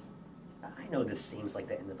 Nicky, I know this seems like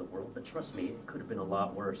the end of the world, but trust me, it could have been a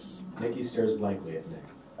lot worse. Nicky stares blankly at Nick.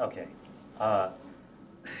 Okay,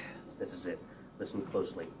 this is it. Listen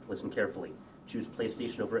closely. Listen carefully. Choose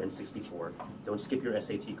PlayStation over N64. Don't skip your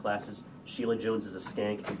SAT classes. Sheila Jones is a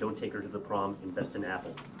skank, and don't take her to the prom. Invest in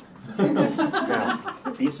Apple. Now,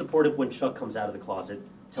 be supportive when Chuck comes out of the closet.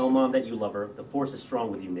 Tell Mom that you love her. The force is strong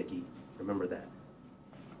with you, Nikki. Remember that.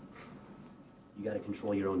 You gotta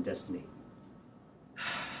control your own destiny.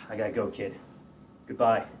 I gotta go, kid.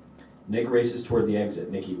 Goodbye. Nick races toward the exit.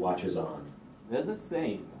 Nikki watches on. There's a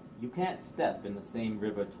saying, you can't step in the same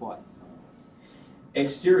river twice.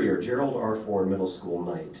 Exterior, Gerald R. Ford Middle School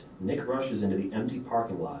night. Nick rushes into the empty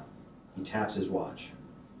parking lot. He taps his watch.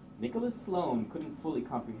 Nicholas Sloane couldn't fully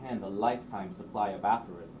comprehend a lifetime supply of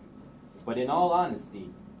aphorisms. But in all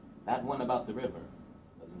honesty, that one about the river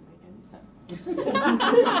doesn't make any sense.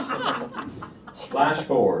 Flash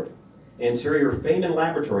forward. Interior, Feynman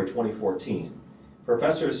Laboratory 2014.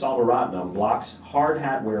 Professor Salvaratnam blocks hard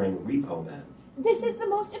hat wearing repo men. This is the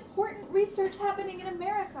most important research happening in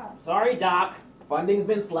America. Sorry, Doc. Funding's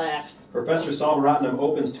been slashed. Professor Salvaratnam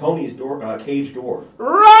opens Tony's cage door.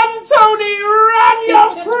 Run, Tony! Run!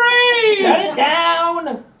 You're free! Shut it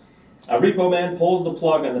down! A repo man pulls the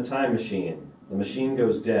plug on the time machine. The machine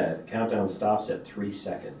goes dead. Countdown stops at 3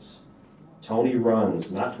 seconds. Tony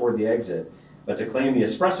runs, not toward the exit, but to claim the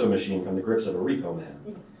espresso machine from the grips of a repo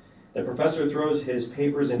man. The professor throws his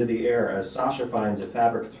papers into the air as Sasha finds a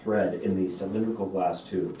fabric thread in the cylindrical glass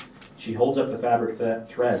tube. She holds up the fabric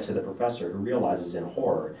thread to the professor, who realizes in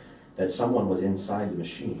horror that someone was inside the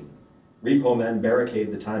machine. Repo men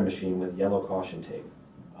barricade the time machine with yellow caution tape.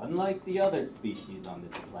 Unlike the other species on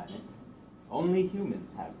this planet, only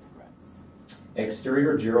humans have regrets.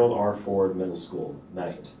 Exterior, Gerald R. Ford Middle School,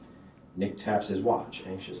 night. Nick taps his watch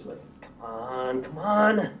anxiously. Come on, come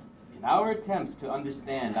on. In our attempts to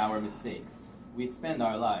understand our mistakes, we spend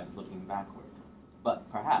our lives looking backward. But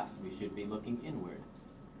perhaps we should be looking inward.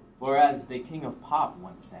 For as the King of Pop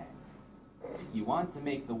once sang, if you want to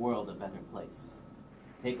make the world a better place,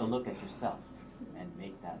 take a look at yourself and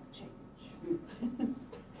make that change.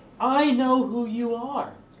 I know who you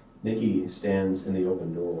are. Nikki stands in the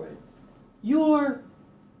open doorway. You're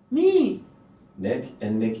me. Nick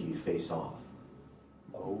and Nikki face off.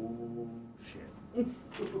 Oh, shit.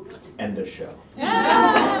 End of show.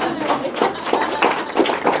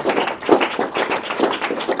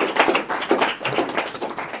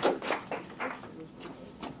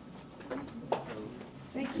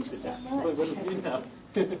 Thank you so much. What do you do now?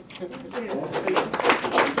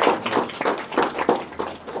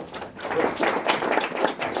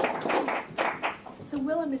 So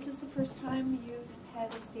Willem, is this the first time you've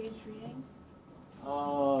had a stage reading?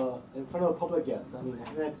 In front of a public, yes. I mean,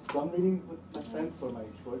 I've had some readings with my friends for my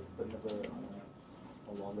shorts, but never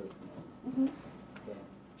a longer piece. Mm-hmm. So.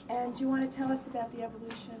 And do you want to tell us about the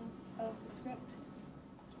evolution of the script?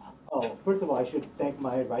 Oh, first of all, I should thank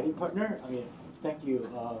my writing partner. I mean, thank you,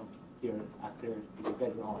 dear actors. You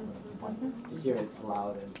guys were all fun to hear it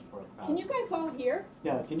aloud and for a crowd. Can you guys all hear?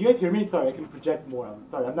 Yeah, can you guys hear me? Sorry, I can project more. I'm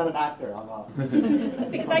sorry, I'm not an actor. I'm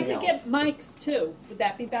Because I could get mics too. Would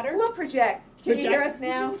that be better? We'll project. Can you hear us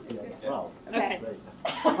now? Yeah, well. Okay. Great.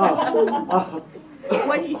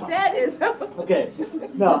 What he said is. Okay.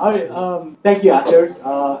 No, I mean, thank you, actors.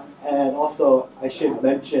 And also, I should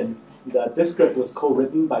mention that this script was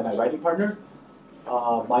co-written by my writing partner,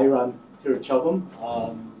 Myron Tiruchelvam.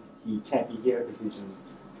 He can't be here because he's in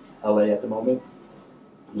LA at the moment,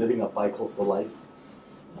 living a bi-coastal life.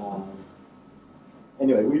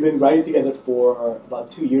 Anyway, we've been writing together for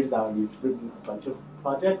about 2 years now, and we've written a bunch of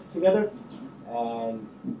projects together. And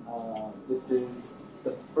this is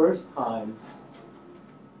the first time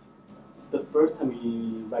we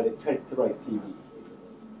tried to write TV.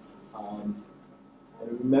 I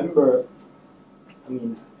remember, I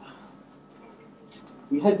mean,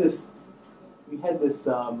 we had this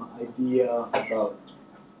idea about,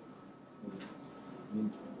 I mean,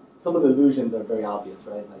 some of the illusions are very obvious,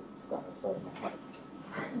 right? Like, sorry,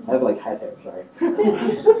 I have like head hair, sorry.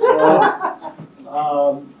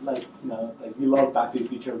 Like, you know, like we love Back to the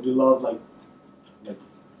Future. We love like a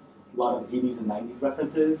lot of 80s and 90s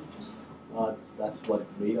references. That's what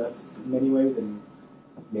made us in many ways and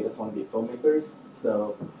made us want to be filmmakers.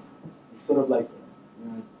 So it's sort of like, you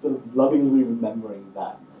know, sort of lovingly remembering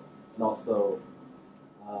that. And also,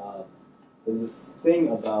 there's this thing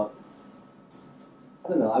about, I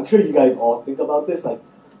don't know, I'm sure you guys all think about this, like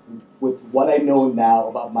with what I know now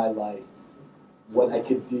about my life, what I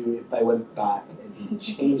could do if I went back and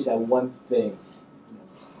change that one thing, you know,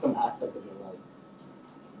 some aspect of your life,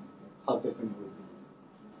 how different it would be.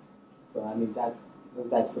 So I mean, that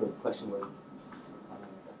sort of question where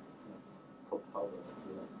propelled us to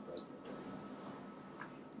like this.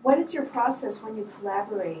 What is your process when you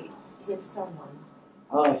collaborate with someone?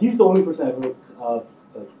 He's the only person I've ever,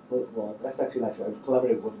 well, that's actually not true. I've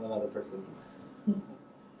collaborated with one other person.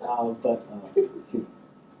 But she's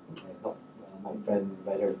my friend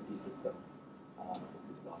read her thesis from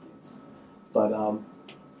the audience. But on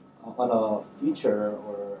a feature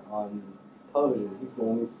or on television, he's the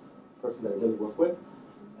only person that I really work with.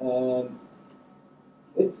 And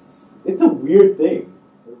it's a weird thing.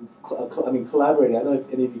 I mean, collaborating, I don't know if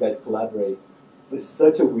any of you guys collaborate, but it's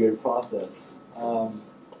such a weird process.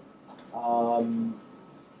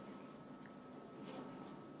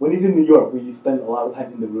 When he's in New York, we spend a lot of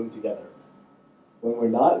time in the room together. When we're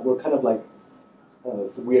not, we're kind of like, I don't know,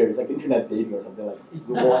 it's weird. It's like internet dating or something.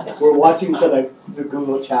 Like we're watching each other through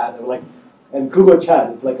Google Chat, and Google Chat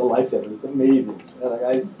is like a lifesaver. It's amazing. Like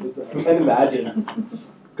I can't imagine,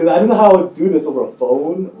 because I don't know how I would do this over a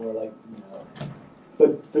phone or like.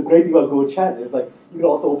 But the great thing about Google Chat is like you can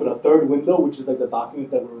also open a third window, which is like the document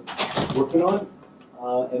that we're working on,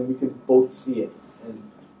 and we can both see it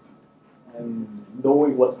and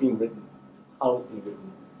knowing what's being written, how it's being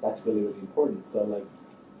written. That's really, really important. So like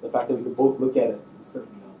the fact that we could both look at it, because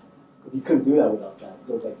you couldn't do that without that.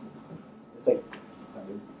 So it's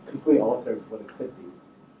completely altered what it could be.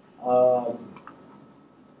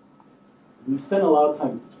 We spend a lot of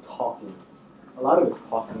time talking. A lot of it's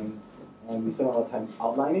talking. And we spend a lot of time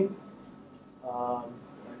outlining.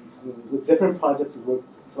 With different projects, we work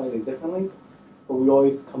slightly differently, but we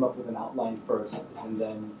always come up with an outline first, and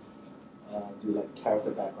then do like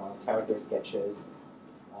character background, character sketches,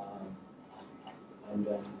 and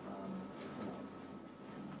then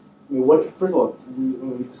first of all,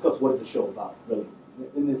 we discuss what is the show about, really,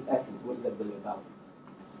 in its essence, what is that really about,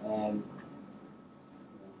 and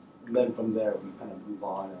then from there we kind of move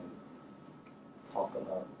on and talk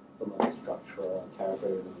about some of the structure,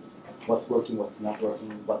 characters, and what's working, what's not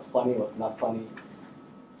working, what's funny, what's not funny,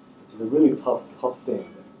 which is a really tough thing.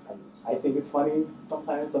 And I think it's funny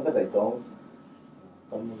sometimes I don't.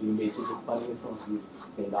 Some of you may think it's funny, some of you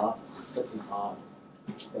may not. Such an odd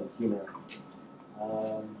and humor.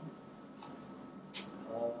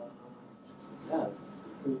 Yeah,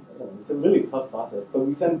 it's a really tough process, but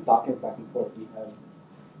we send documents back and forth. We have,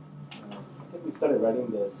 I think we started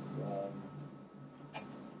writing this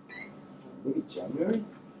maybe January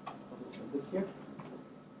of this year.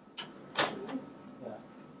 Yeah.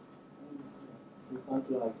 We've gone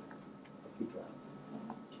through like a few drafts.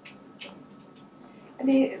 I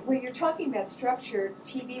mean, when you're talking about structure,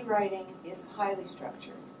 TV writing is highly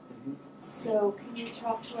structured. Mm-hmm. So can you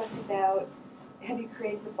talk to us about, have you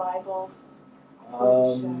created the Bible?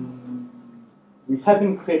 We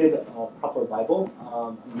haven't created a proper Bible.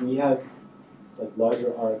 We have like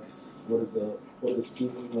larger arcs. What does the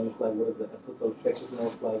season look like? What does the episode sketches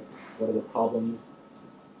look like? What are the problems?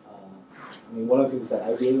 I mean, one of the things that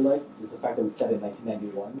I really like is the fact that we set it in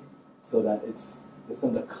 1991, so that it's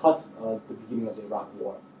on the cusp of the beginning of the Iraq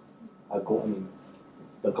War.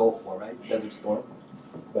 The Gulf War, right? Desert Storm,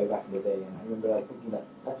 way back in the day. And I remember like thinking that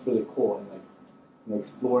that's really cool, and like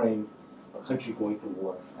exploring a country going through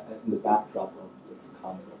war in the backdrop of this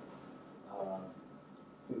comic,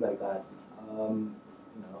 things like that. I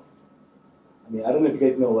mean, I don't know if you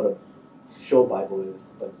guys know what a show Bible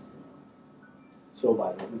is, but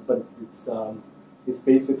it's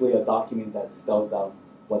basically a document that spells out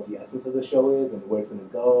what the essence of the show is and where it's going to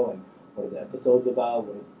go and what are the episodes about,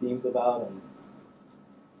 what are the themes about, and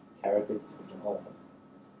characters and all that.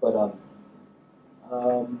 But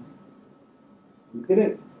we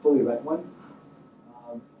didn't fully write one.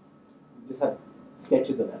 We just had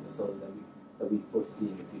sketches of episodes that we foresee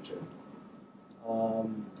in the future.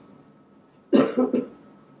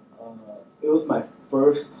 It was my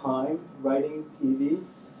first time writing TV.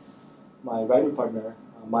 My writing partner,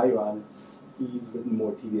 Myron, he's written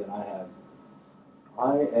more TV than I have.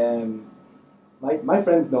 My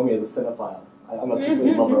friends know me as a cinephile. I'm a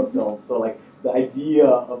complete lover of film, so like the idea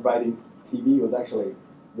of writing TV was actually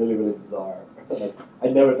really, really bizarre. Like I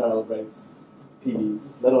never thought I would write TV,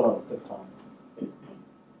 let alone a sitcom.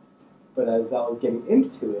 But as I was getting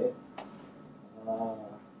into it,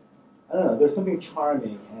 I don't know, there's something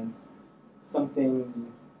charming and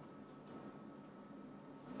something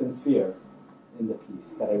sincere in the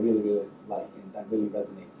piece that I really, really like and that really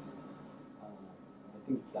resonates. I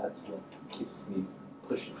think that's what keeps me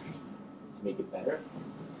pushing to make it better.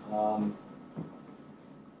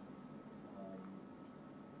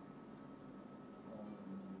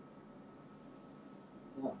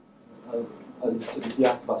 You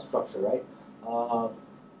asked about structure, right? I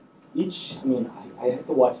had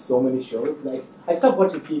to watch so many shows. I stopped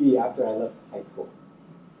watching TV after I left high school.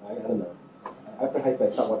 Right? I don't know. After high school, I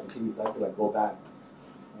stopped watching TV, so I had to like go back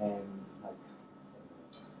and like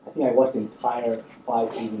I think I watched the entire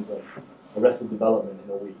 5 seasons of Arrested Development in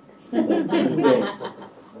a week. It's insane.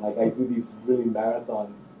 Like I do these really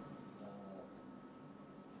marathon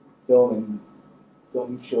film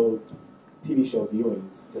show, TV show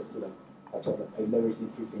viewings just to like catch up. I've never seen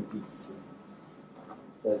Freezing Peaks.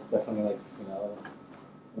 That's definitely like,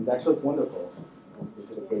 and that show's wonderful. They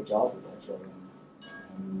did a great job with that show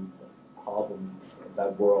and the problems of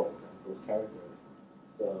that world and those characters.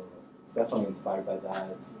 So it's definitely inspired by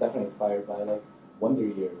that. It's definitely inspired by like Wonder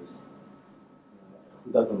Years.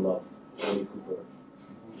 Who doesn't love Winnie Cooper?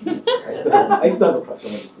 I still have a crush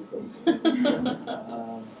on Winnie Cooper.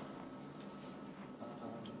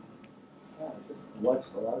 Yeah, I just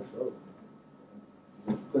watched a lot of shows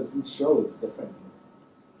because each show is different.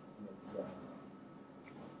 It's sort of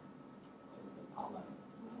an outline.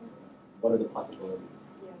 So what are the possibilities?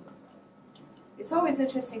 Yeah. It's always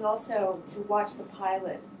interesting also to watch the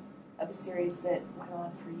pilot of a series that went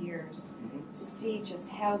on for years to see just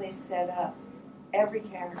how they set up every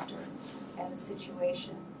character and the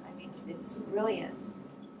situation. I mean, it's brilliant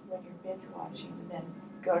when you're binge watching and then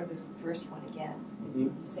go to the first one again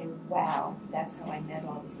and say, wow, that's how I met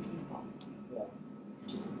all these people.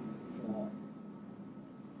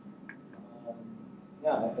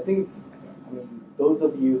 Yeah, I think it's, I mean, those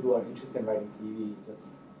of you who are interested in writing TV, just,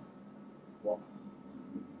 well,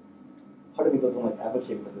 part of me doesn't like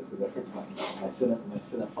advocating for this because it hurts my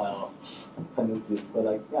cinephile tendencies, but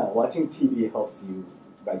like, yeah, watching TV helps you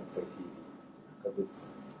write for TV because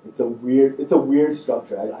it's a weird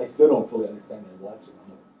structure. I still don't fully understand it. Watch it,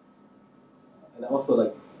 and also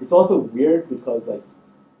like it's also weird because like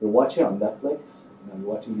you're watching on Netflix, you're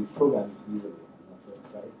watching these programs usually on Netflix,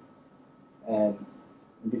 right? And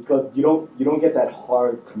because you don't get that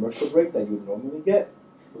hard commercial break that you would normally get,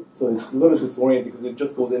 so it's a little disorienting because it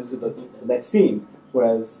just goes into the next scene.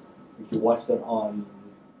 Whereas if you watched it on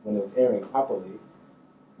when it was airing properly,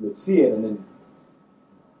 you would see it and then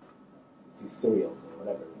you see cereals or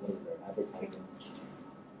whatever they're advertising,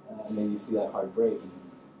 and then you see that hard break and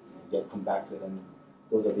you have to come back to it. And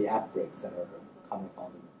those are the app breaks that are commonly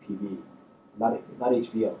found in TV, not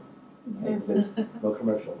HBO. Right? Because there's no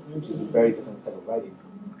commercial, which is a very different type of writing.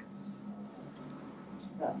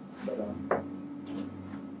 Yeah, but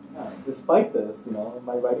despite this,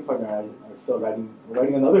 my writing partner and I are still writing. We're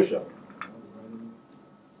writing another show. We're writing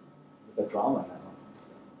a drama now.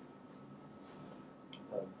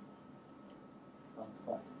 Sounds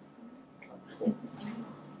fun. Sounds cool.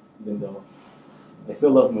 Even though I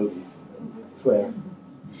still love movies, I swear.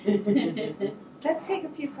 Let's take a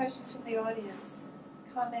few questions from the audience.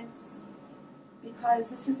 Comments, because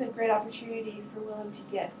this is a great opportunity for Willem to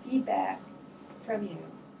get feedback from you.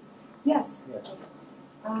 Yes. Yes.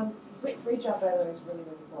 Great job, by the way. It's really,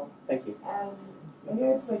 really cool. Thank you. I know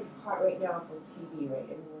it's like hot right now for TV, right?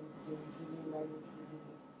 Everyone's doing TV, writing TV.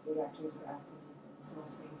 Big actors are acting in small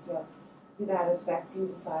screen. So, did that affect you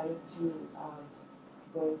deciding to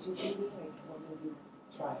go into TV? Like, what made you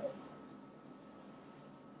try it?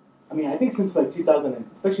 I mean, I think since like 2000,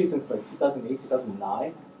 especially since like 2008,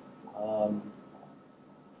 2009,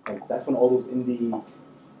 like that's when all those indie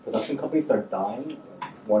production companies started dying.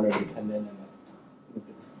 Warner Independent, and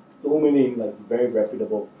it's so many like very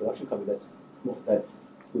reputable production companies that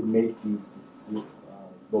would make these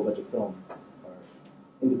low budget films or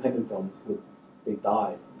independent films. They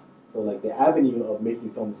died. So like the avenue of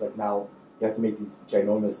making films, like now you have to make these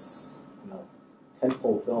ginormous,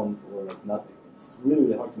 tentpole films or like nothing. It's really,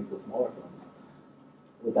 really hard to make those smaller films.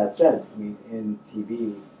 With that said, I mean, in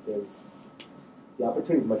TV, the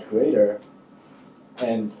opportunity is much greater,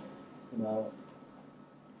 and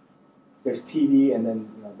there's TV, and then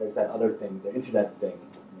there's that other thing, the internet thing.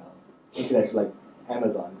 Internet like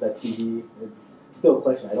Amazon. Is that TV? It's still a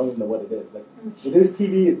question. I don't even know what it is. Like, it is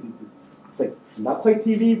TV. It's like not quite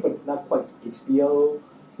TV, but it's not quite HBO.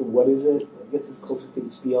 So what is it? I guess it's closer to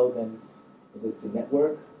HBO than it is to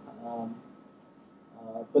network.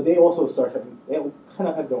 But they also they kind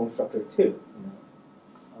of have their own structure too.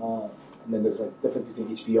 And then there's like difference between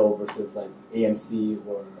HBO versus like AMC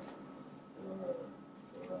or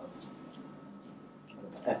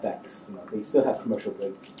FX. They still have commercial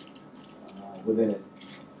breaks within it.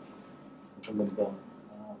 Some of them don't.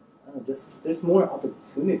 I don't know, there's more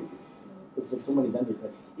opportunity because there's so many vendors.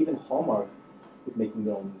 Like even Hallmark is making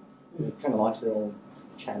their own, trying to launch their own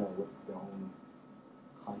channel with their own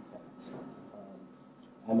content.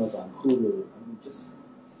 Amazon, Hulu, I mean, just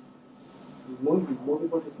more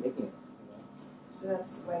people are just making it. So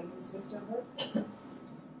that's why you switched over?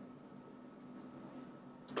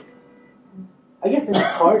 I guess in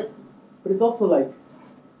part, but it's also like,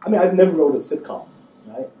 I mean, I've never wrote a sitcom,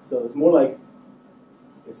 right? So it's more like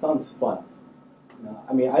it sounds fun. You know,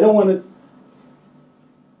 I mean, I don't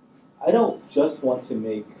just want to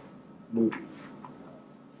make movies.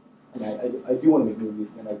 I mean, I do want to make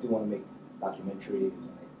movies, and I do want to make documentaries, and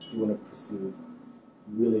I do want to pursue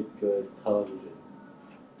really good television.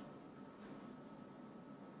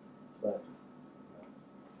 But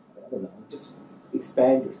I don't know, just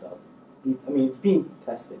expand yourself. I mean, it's being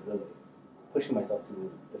tested, really. Pushing myself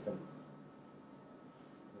to different,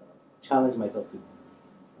 challenge myself to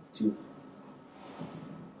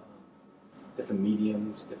different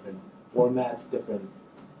mediums, different formats, different.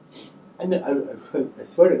 And I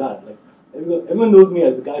swear to God, like everyone knows me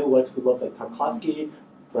as the guy who loves like Tarkovsky,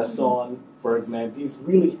 Bresson, Bergman. These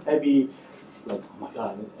really heavy, like oh my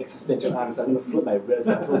God, existential angst. I'm gonna slit my wrist.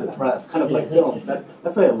 I'm so depressed. Kind of like films.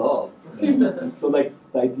 That's what I love. So like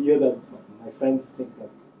the idea that my friends think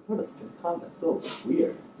like, what a sitcom? That's so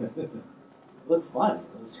weird. It was fun.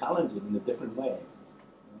 It was challenging in a different way.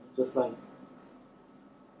 Just like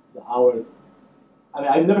the hour. I mean,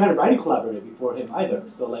 I've never had a writing collaborator before him either.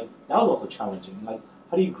 So like that was also challenging. Like,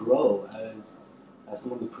 how do you grow as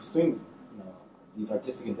someone who's pursuing, these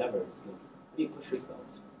artistic endeavors? Like, how do you push yourself?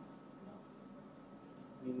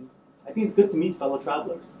 I mean, I think it's good to meet fellow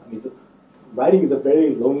travelers. I mean, writing is a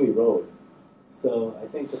very lonely road. So I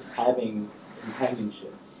think just having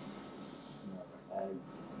companionship,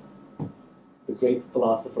 as the great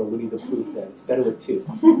philosopher Winnie the Pooh said, it's better with two.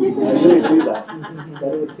 I really believe that. It's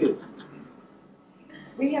better with two.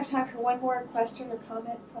 We have time for one more question or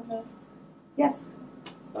comment from the... Yes?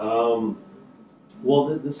 Well,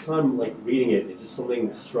 this time, like, reading it, just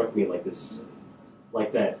something struck me, like this,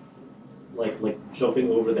 like that, like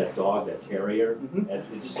jumping over that dog, that terrier, and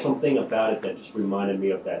it's just something about it that just reminded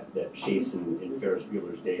me of that chase in Ferris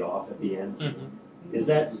Bueller's Day Off at the end. Is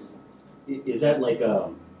that like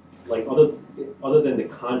other than the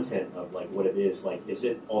content of like what it is, like is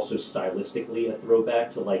it also stylistically a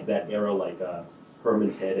throwback to like that era, like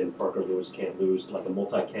Herman's Head and Parker Lewis Can't Lose, like a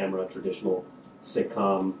multi-camera traditional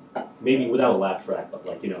sitcom, maybe without a laugh track, but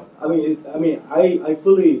like I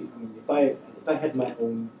fully. If I had my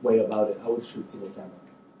own way about it, I would shoot single camera.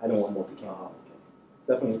 I don't want multi-camera.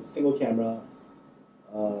 Definitely single camera.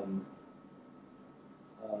 I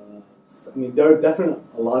mean, there are definitely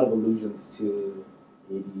a lot of allusions to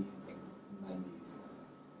 80s and 90s.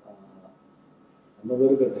 I'm a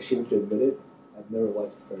little bit ashamed to admit it. I've never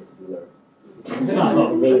watched Ferris Bueller.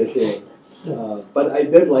 I'm really ashamed. But I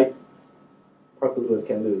did like Parker Lewis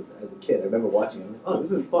Can't Lose as a kid. I remember watching it. I'm like, oh,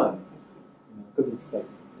 this is fun. Because it's like,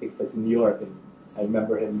 takes place in New York, and I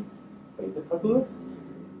remember him. Wait, is it Parker Lewis?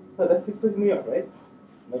 No, that takes place in New York, right?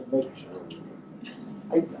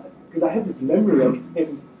 Because I have this memory of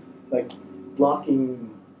him like blocking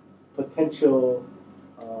potential.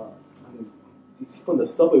 These people in the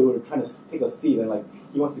subway who are trying to take a seat, and like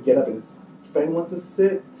he wants to get up, and his friend wants to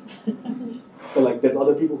sit. But like there's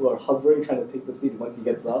other people who are hovering, trying to take the seat once he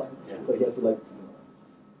gets up. Yeah. So he has to like.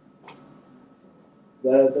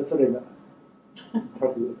 That's what I remember. I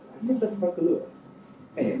think that's Parker Lewis.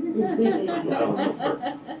 Hey. It's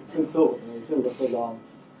been so long.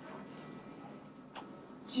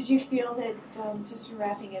 Did you feel that, just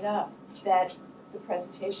wrapping it up, that the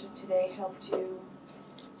presentation today helped you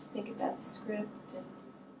think about the script? And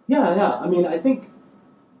Yeah. I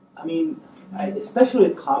mean, especially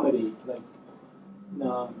with comedy, like,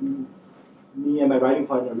 me and my writing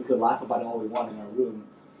partner, we could laugh about it all we want in our room,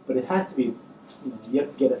 but it has to be, you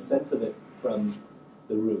have to get a sense of it from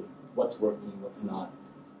the room, what's working, what's not,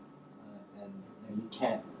 and you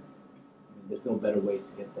can't. There's no better way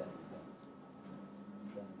to get that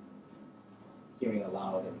than hearing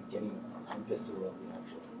aloud and getting a visceral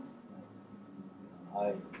reaction.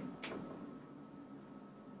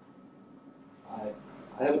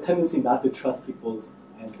 I have a tendency not to trust people's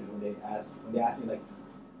answers when they ask me like,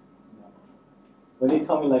 when they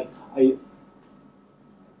tell me like they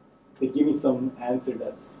give me some answer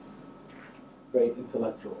that's very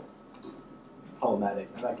intellectual. It's problematic.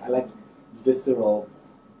 I like visceral,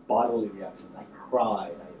 bodily reactions. I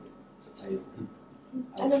cried. I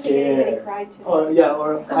don't think anybody cried today. Or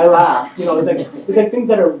I laughed. It's like things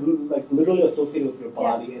that are like literally associated with your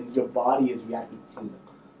body, yes. And your body is reacting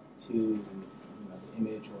to the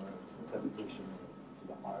image or the presentation or to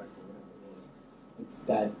the art or whatever it is. It's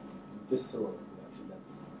that visceral reaction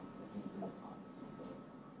that's the most honest.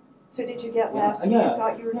 So did you get laughs when you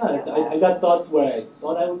thought you were going to get laughs? I got thoughts where I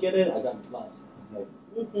thought I would get it. I got laughs.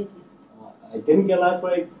 I didn't get laughs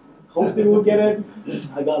where I hoped they would get it.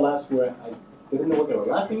 I got laughs where I didn't know what they were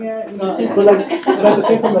laughing at. But at the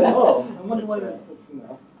same time, like, oh, I wonder why that.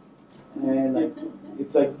 And like,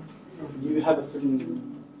 it's like you have a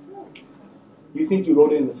certain you think you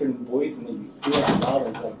wrote it in a certain voice, and then you hear it out loud,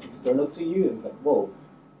 and it's like external to you, and it's like, whoa,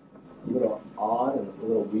 it's a little odd and it's a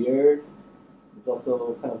little weird. It's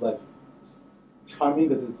also kind of like charming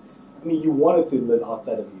because it's, I mean, you want it to live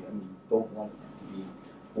outside of you. I mean, you don't want it to be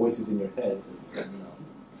voices in your head.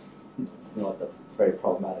 Because, that's very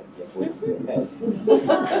problematic. You have voices in your head.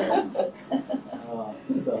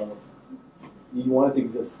 So you want it to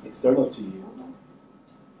exist external to you,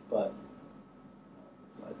 but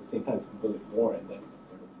at the same time, it's completely foreign that it's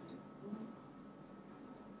external to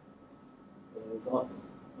you. It's awesome.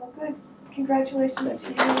 Well, good. Congratulations to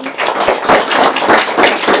you.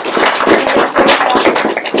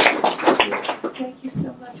 Thank you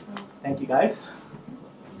so much, Will. Thank you, guys.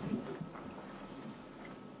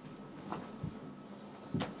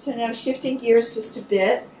 So now shifting gears just a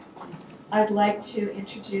bit, I'd like to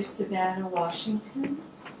introduce Savannah Washington.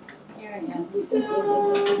 Here I am.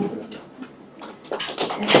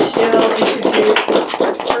 And she'll introduce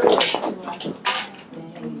her work to us.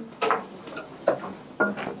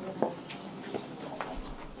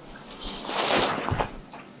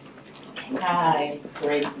 Hi, it's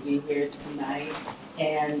great to be here tonight.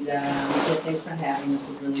 And so thanks for having us.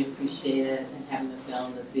 We really appreciate it and having the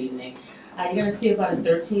film this evening. You're going to see about a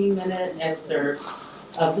 13-minute excerpt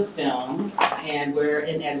of the film, and we're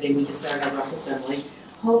in editing. We just started our rough assembly.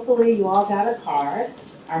 Hopefully you all got a card,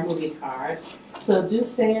 our movie card. So do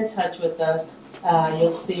stay in touch with us. You'll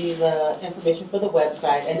see the information for the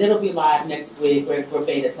website, and it'll be live next week. We're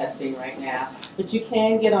beta testing right now. But you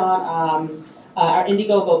can get on our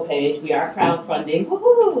Indiegogo page. We are crowdfunding.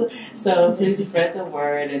 Woo-hoo! So please spread the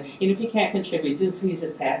word. And if you can't contribute, do please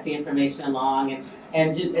just pass the information along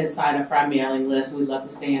and sign up for our mailing list. We'd love to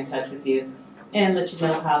stay in touch with you and let you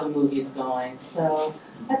know how the movie is going. So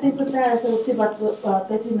I think with that, so we'll see about the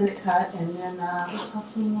 13-minute cut, and then we'll talk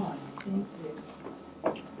some more. Thank you.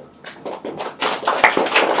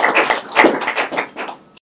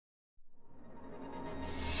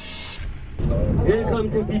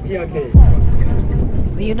 Welcome to DPRK.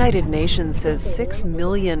 The United Nations says 6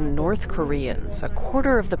 million North Koreans, a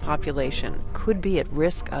quarter of the population, could be at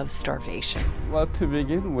risk of starvation. Well, to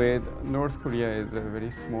begin with, North Korea is a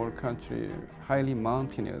very small country, highly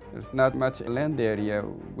mountainous. There's not much land area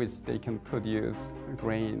which they can produce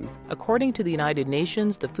grains. According to the United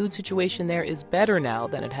Nations, the food situation there is better now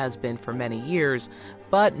than it has been for many years,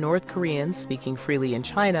 but North Koreans speaking freely in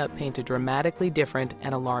China paint a dramatically different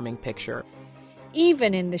and alarming picture.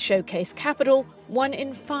 Even in the showcase capital, 1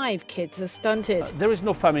 in 5 kids are stunted. There is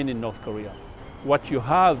no famine in North Korea. What you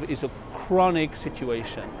have is a chronic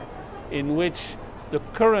situation in which the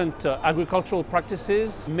current agricultural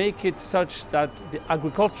practices make it such that the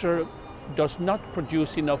agriculture does not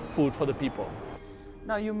produce enough food for the people.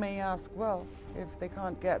 Now you may ask, well, if they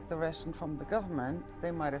can't get the ration from the government,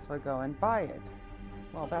 they might as well go and buy it.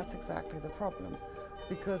 Well, that's exactly the problem,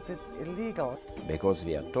 because it's illegal. Because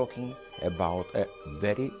we are talking about a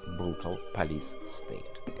very brutal police state.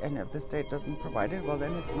 And if the state doesn't provide it, well,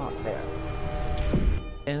 then it's not there.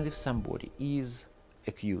 And if somebody is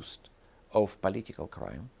accused of political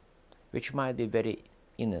crime, which might be very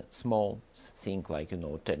in a small thing like,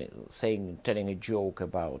 telling a joke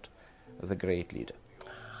about the great leader,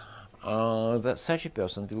 such a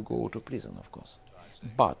person will go to prison, of course.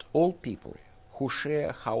 But all people who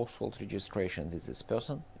share household registration with this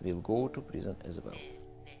person will go to prison as well.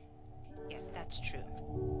 Yes, that's true.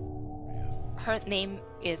 Her name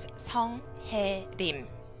is Song Hae-rim.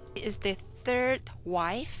 She is the third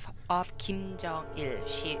wife of Kim Jong-il.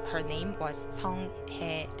 Her name was Song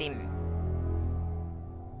Hae-rim.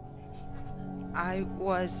 I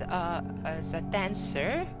was as a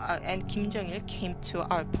dancer, and Kim Jong-il came to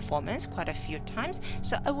our performance quite a few times,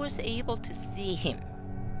 so I was able to see him.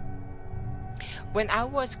 When I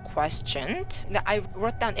was questioned, I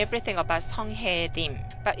wrote down everything about Song Hae-rim.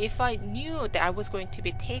 But if I knew that I was going to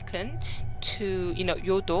be taken to,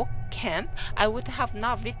 Yodok camp, I would have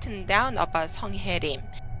not written down about Song Hae-rim.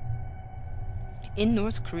 In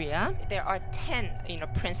North Korea, there are 10,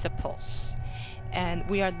 principles. And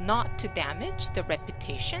we are not to damage the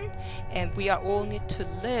reputation, and we are only to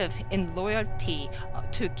live in loyalty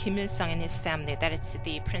to Kim Il-sung and his family. That is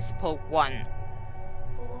the principle 1.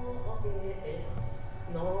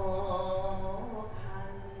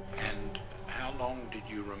 And how long did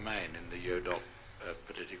you remain in the Yodok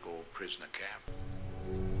political prisoner camp?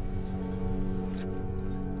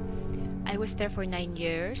 I was there for 9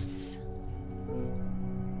 years.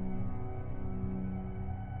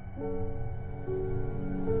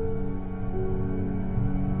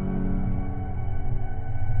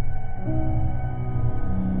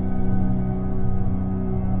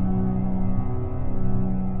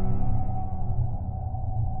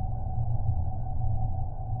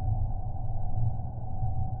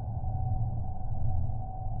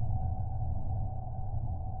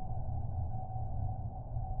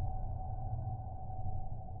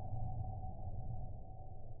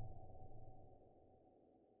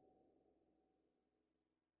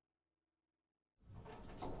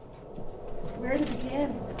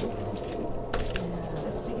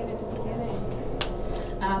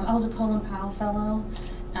 I was a Colin Powell Fellow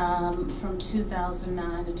from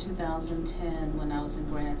 2009 to 2010 when I was in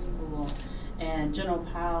grad school. And General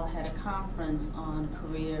Powell had a conference on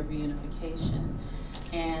Korea reunification.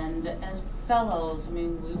 And as fellows, I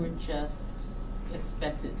mean, we were just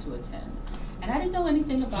expected to attend. And I didn't know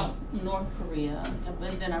anything about North Korea,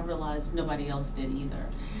 but then I realized nobody else did either.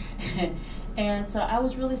 And so I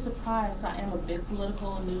was really surprised. I am a big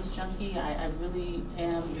political news junkie. I really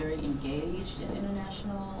am very engaged in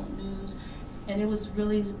international news. And it was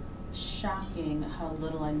really shocking how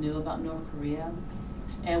little I knew about North Korea.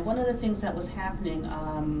 And one of the things that was happening,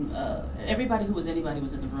 everybody who was anybody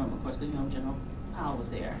was in the room, of course, because General Powell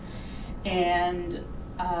was there. And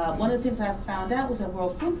one of the things I found out was that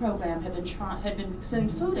World Food Program had been sending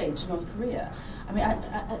food aid to North Korea. I mean,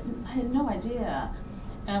 I had no idea.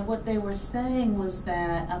 And what they were saying was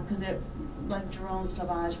that, because like Jerome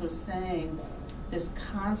Sauvage was saying, there's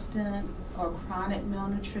constant or chronic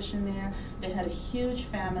malnutrition there. They had a huge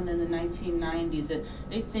famine in the 1990s that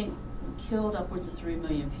they think killed upwards of 3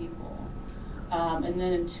 million people. And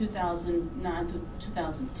then in 2009 to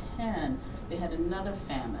 2010, they had another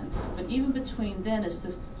famine. But even between then, it's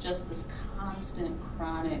just this constant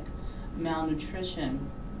chronic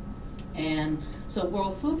malnutrition. And so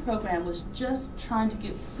World Food Program was just trying to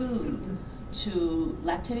get food to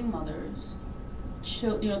lactating mothers,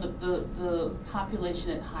 the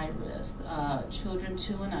population at high risk, children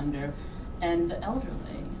 2 and under, and the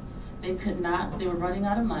elderly. They could not, they were running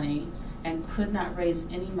out of money and could not raise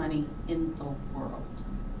any money in the world,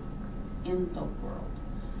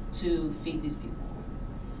 to feed these people.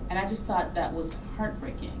 And I just thought that was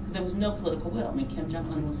heartbreaking, because there was no political will. I mean, Kim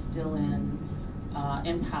Jong-un was still in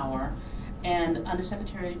power, and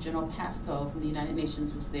Undersecretary General Pascoe from the United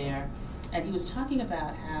Nations was there, and he was talking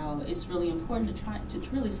about how it's really important to try to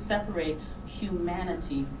really separate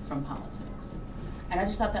humanity from politics. And I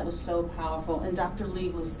just thought that was so powerful. And Dr. Lee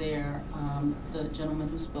was there, the gentleman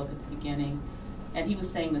who spoke at the beginning, and he was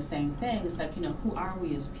saying the same thing. It's like, who are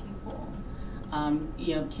we as people?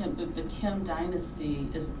 The Kim dynasty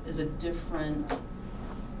is different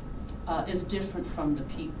from the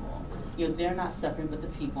people. They're not suffering, but the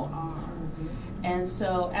people are. And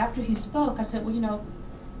so after he spoke, I said, well,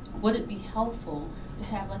 would it be helpful to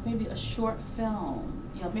have like maybe a short film,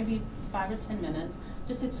 maybe 5 or 10 minutes,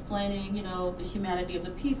 just explaining, the humanity of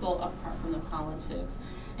the people apart from the politics.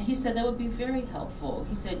 And he said that would be very helpful.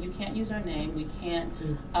 He said, you can't use our name, we can't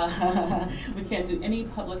do any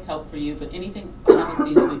public help for you, but anything behind the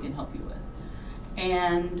scenes we can help you with.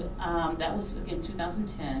 And that was, again,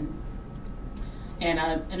 2010. And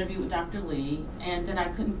I interviewed with Dr. Lee, and then I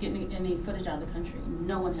couldn't get any footage out of the country.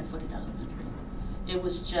 No one had footage out of the country. It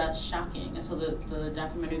was just shocking. And so the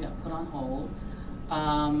documentary got put on hold.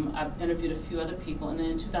 I've interviewed a few other people, and then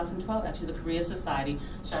in 2012, actually, the Korea Society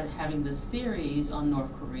started having this series on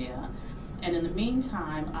North Korea. And in the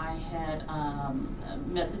meantime, I had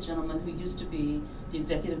met the gentleman who used to be the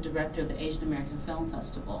executive director of the Asian American Film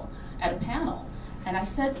Festival at a panel. And I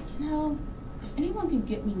said, if anyone can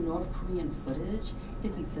get me North Korean footage,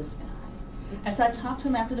 it'd be this guy. And so I talked to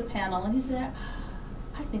him after the panel, and he said,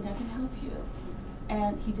 I think I can help you.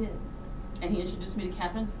 And he did. And he introduced me to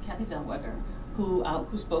Kathy Zellweger, who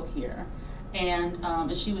spoke here.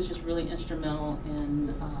 And she was just really instrumental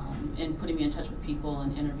in putting me in touch with people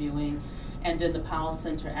and interviewing. And then the Powell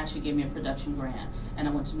Center actually gave me a production grant. And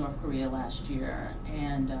I went to North Korea last year,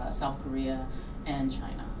 and South Korea, and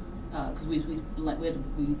China. Because we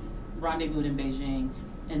rendezvoused in Beijing,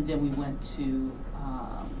 and then we went to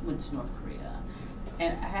North Korea.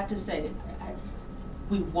 And I have to say,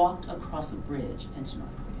 we walked across a bridge into North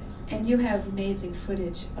Korea. And you have amazing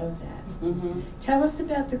footage of that. Mm-hmm. Tell us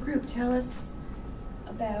about the group. Tell us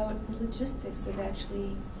about the logistics of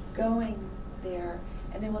actually going there,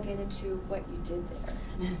 and then we'll get into what you did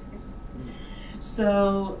there.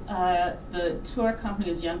 So the tour company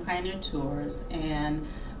is Young Pioneer Tours, and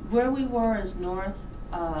where we were is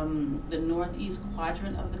the northeast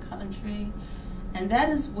quadrant of the country, and that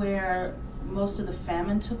is where most of the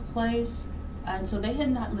famine took place. And so they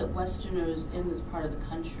had not let Westerners in this part of the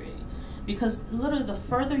country, because literally the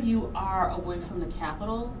further you are away from the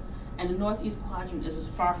capital, and the northeast quadrant is as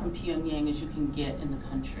far from Pyongyang as you can get in the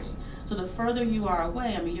country. So the further you are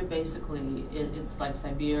away, I mean, you're basically, it's like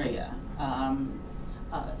Siberia.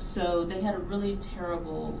 So they had a really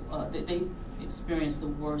terrible, they experienced the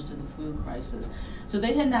worst of the food crisis. So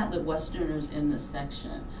they had not let Westerners in this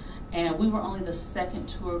section. And we were only the second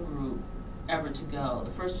tour group ever to go.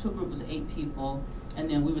 The first tour group was 8 people, and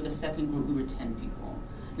then we were the second group, we were 10 people.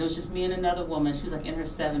 it was just me and another woman. She was like in her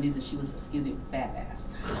 70s, and she was, excuse me, badass.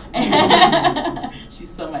 She's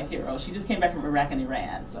so my hero. She just came back from Iraq and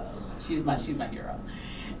Iran, so she's my hero.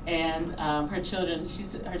 And her children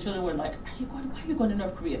were like, why are you going to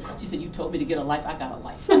North Korea? She said, you told me to get a life, I got a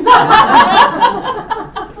life.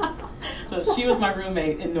 So she was my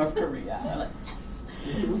roommate in North Korea. I'm like, yes.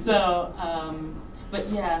 So, but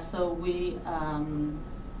yeah, so we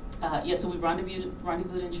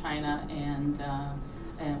rendezvoused in China and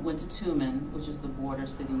went to Tumen, which is the border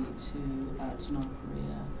city to North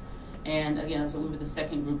Korea. And again, so we were the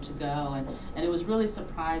second group to go, and it was really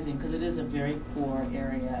surprising because it is a very poor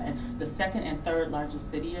area, and the second and third largest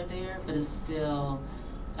city are there, but it's still,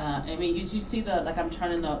 I mean, you see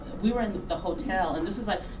we were in the hotel, and this is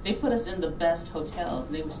like, they put us in the best hotels,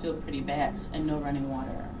 and they were still pretty bad, and no running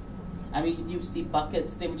water. I mean, you see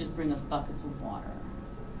buckets, they would just bring us buckets of water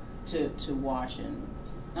to wash, and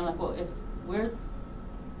I'm like, well, if we're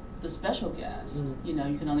the special guest, you know,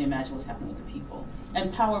 you can only imagine what's happening with the people.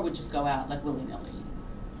 And power would just go out like willy-nilly.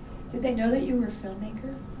 Did they know that you were a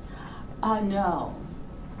filmmaker? No.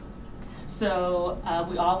 So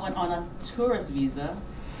we all went on a tourist visa,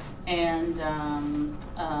 and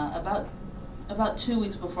about 2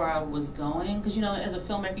 weeks before I was going, because you know, as a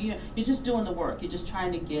filmmaker, you're just doing the work. You're just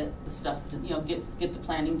trying to get the stuff, get the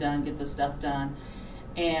planning done, get the stuff done.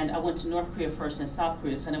 And I went to North Korea first and South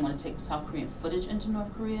Korea, so I didn't want to take South Korean footage into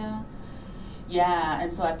North Korea. Yeah,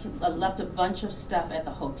 and so I left a bunch of stuff at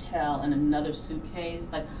the hotel in another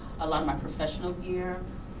suitcase, like a lot of my professional gear.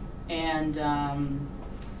 And so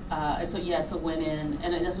went in,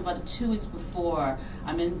 and it was about 2 weeks before.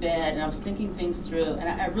 I'm in bed, and I was thinking things through,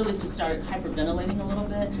 and I really just started hyperventilating a little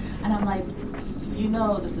bit. And I'm like, you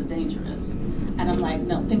know this is dangerous. And I'm like,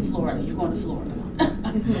 no, think Florida, you're going to Florida.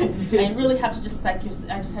 And you really have to just I just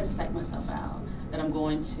had to psych myself out that I'm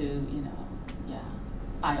going to,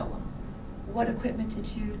 Iowa. What equipment did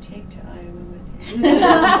you take to Iowa with you?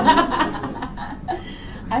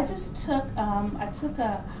 I just took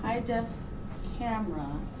a high-def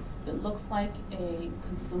camera that looks like a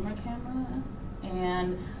consumer camera,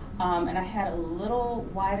 and I had a little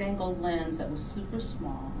wide-angle lens that was super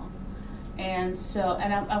small. And so,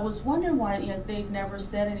 I was wondering why they'd never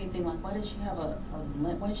said anything like, why did she have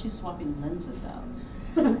why is she swapping lenses out?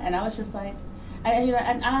 And I was just like,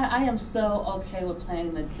 I am so okay with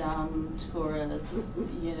playing the dumb tourists,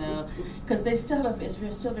 because they still have it's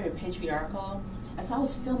still very patriarchal. And so I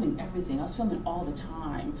was filming everything. I was filming all the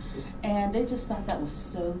time, and they just thought that was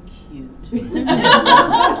so cute.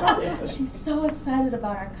 She's so excited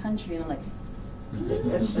about our country, and I'm like.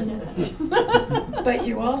 But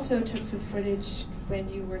you also took some footage when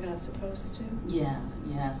you were not supposed to? Yeah.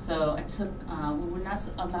 So I took, we were not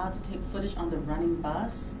allowed to take footage on the running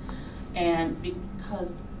bus, and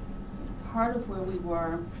because part of where we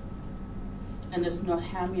were in this North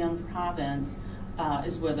Hamgyong province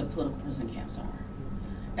is where the political prison camps are.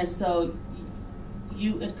 And so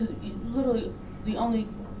literally the only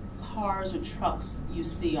cars or trucks you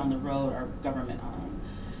see on the road are government owned.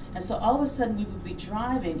 And so all of a sudden we would be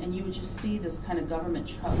driving, and you would just see this kind of government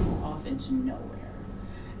truck go off into nowhere.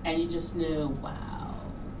 And you just knew, wow,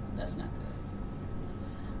 that's not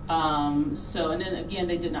good. And then again,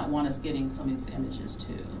 they did not want us getting some of these images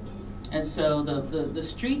too. And so the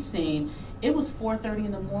street scene, it was 4:30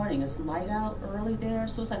 in the morning. It's light out early there,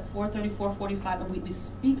 so it's like 4:30, 4:45, and these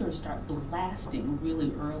speakers start blasting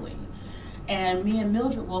really early. And me and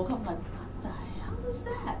Mildred woke up like, what the hell is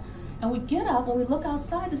that? And we get up and we look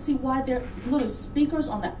outside to see why there are little speakers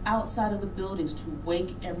on the outside of the buildings to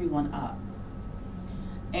wake everyone up.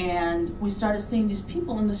 And we started seeing these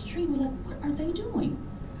people in the street. We're like, what are they doing?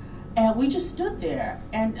 And we just stood there.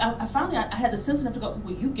 And I finally had the sense enough to go,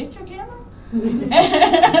 will you get your camera?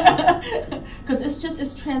 Because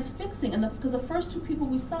it's transfixing. And because the first two people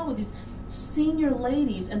we saw were these senior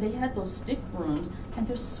ladies, and they had those stick brooms, and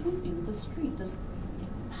they're sweeping the street, this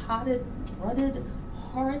potted, rutted,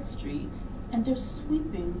 hard street, and they're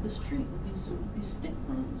sweeping the street with these stick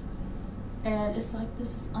brooms, and it's like,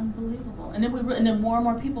 this is unbelievable. And then and then more and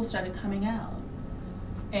more people started coming out,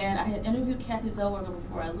 and I had interviewed Kathy Zellweger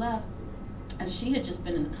before I left, and she had just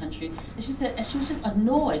been in the country, and she said, and she was just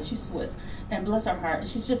annoyed. She's Swiss, and bless her heart, and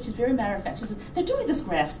she's very matter of fact. She said, they're doing this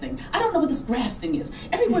grass thing. I don't know what this grass thing is.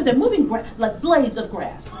 Everywhere they're moving like blades of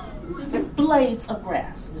grass. Blades of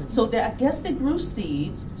grass. So I guess they grew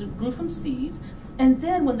seeds, grew from seeds. And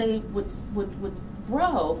then when they would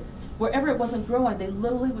grow, wherever it wasn't growing, they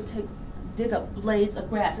literally would dig up blades of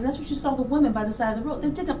grass. And that's what you saw the women by the side of the road.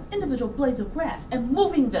 They'd dig up individual blades of grass and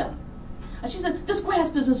moving them. And she said, this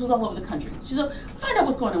grass business was all over the country. She said, find out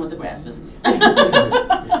what's going on with the grass business.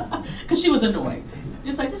 Because she was annoyed.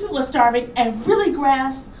 It's like these people are starving and really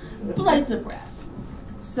grass, blades of grass.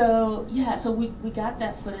 So yeah, so we got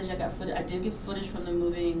that footage. I did get footage from the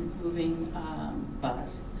moving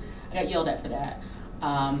bus. I got yelled at for that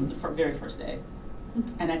the very first day,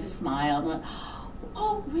 and I just smiled and went,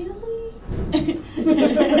 "Oh, really?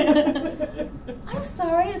 I'm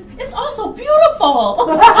sorry. It's also beautiful."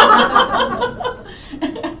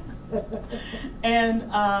 And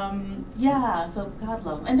yeah, so God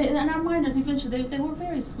love them. And our minders eventually they were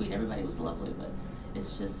very sweet. Everybody was lovely, but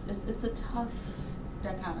it's just it's a tough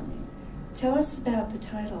dichotomy. Tell us about the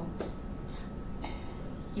title.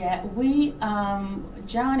 Yeah, we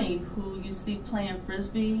Johnny, who you see playing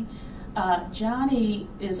Frisbee, Johnny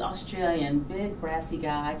is Australian, big brassy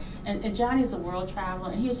guy, and Johnny is a world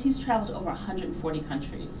traveler, and he's traveled to over 140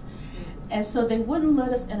 countries. And so they wouldn't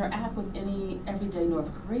let us interact with any everyday North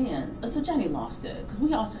Koreans. And so Johnny lost it, because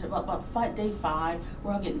we also had about day 5,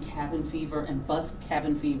 we're all getting cabin fever and bus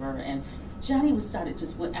cabin fever, and Johnny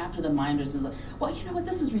went after the minders and was like, well, you know what,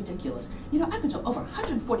 this is ridiculous. You know, I could go over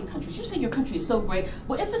 140 countries. You say your country is so great.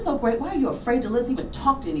 Well, if it's so great, why are you afraid to let's even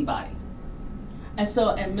talk to anybody? And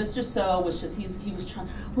so, and Mr. So was just, he was trying,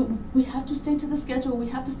 we have to stay to the schedule, we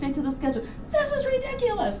have to stay to the schedule. This is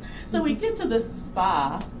ridiculous. So we get to this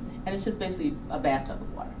spa, and it's just basically a bathtub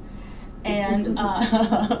of water. And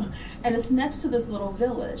and it's next to this little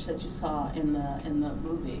village that you saw in the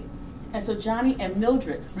movie. And so Johnny and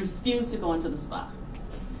Mildred refused to go into the spa.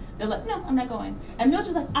 They're like, no, I'm not going. And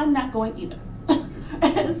Mildred's like, I'm not going either.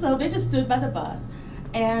 And so they just stood by the bus.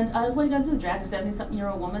 And what are you going to do, drag a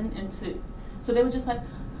 70-something-year-old woman into... So they were just like,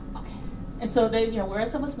 okay. And so they, you know,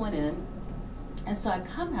 whereas some of us went in. And so I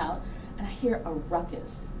come out, and I hear a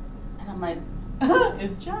ruckus. And I'm like,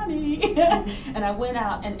 it's Johnny. And I went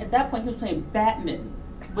out, and at that point he was playing badminton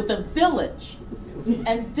with the village.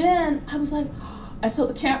 And then I was like, and so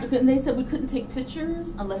the camera, and they said we couldn't take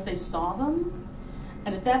pictures unless they saw them.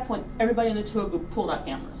 And at that point, everybody in the tour group pulled out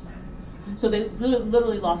cameras. So they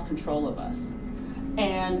literally lost control of us.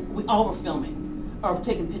 And we all were filming, or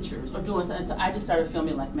taking pictures, or doing something. And so I just started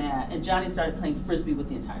filming like mad. And Johnny started playing Frisbee with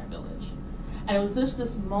the entire village. And it was just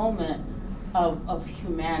this moment of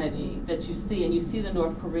humanity that you see, and you see the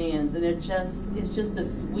North Koreans, and it's just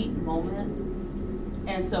this sweet moment.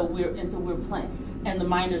 And so we're playing. And the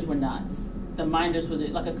minders were nuts. The minders were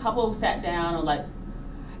like, a couple sat down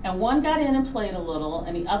and one got in and played a little,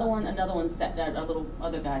 and another one sat down,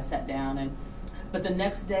 other guy sat down, but the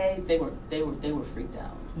next day they were freaked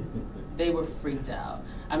out. They were freaked out.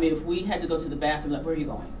 I mean, if we had to go to the bathroom, like, where are you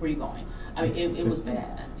going? Where are you going? I mean, it was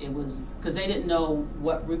bad. It was, because they didn't know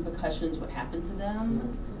what repercussions would happen to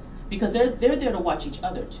them, because they're there to watch each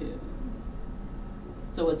other too.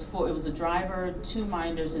 So it was a driver, 2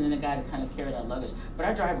 minders, and then a guy that kind of carried our luggage. But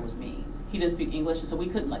our driver was mean. He didn't speak English, and so we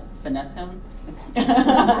couldn't finesse him.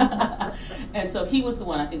 And so he was the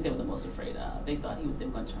one I think they were the most afraid of. They thought they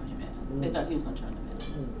were going to turn him in. They thought he was going to turn them in.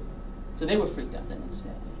 So they were freaked out the next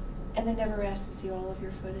day. And they never asked to see all of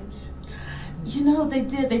your footage? You know, they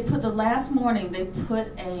did. They put, the last morning, they put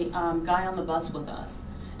a guy on the bus with us.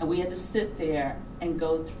 And we had to sit there and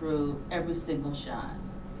go through every single shot.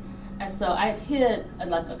 And so I hid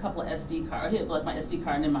like a couple of SD cards. I hid like my SD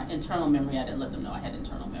card, and then my internal memory, I didn't let them know I had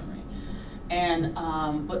internal memory. And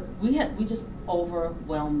but we just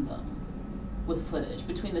overwhelmed them with footage.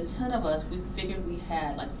 Between the 10 of us, we figured we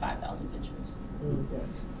had like 5,000 pictures. Okay.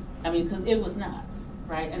 I mean, because it was nuts,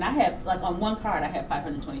 right? And I had, like, on one card, I had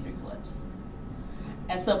 523 clips.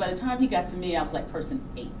 And so by the time he got to me, I was like person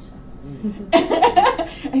 8.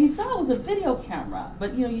 And he saw it was a video camera,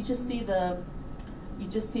 but you know, you just see the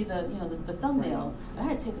thumbnails. And I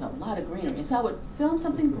had taken a lot of greenery, and so I would film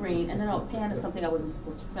something green, and then I would pan to something I wasn't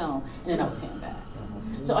supposed to film, and then I would pan back.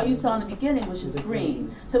 So all you saw in the beginning was just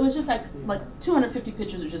green. So it was just like 250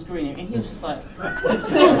 pictures of just greenery, and he was just like.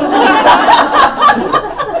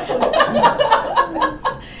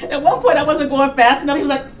 At one point, I wasn't going fast enough. He was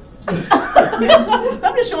like.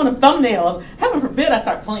 I'm just showing him thumbnails. Heaven forbid I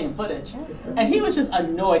start playing footage. And he was just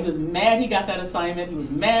annoyed. He was mad he got that assignment. He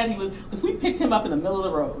was mad because we picked him up in the middle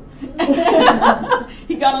of the road.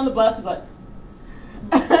 He got on the bus, he was like,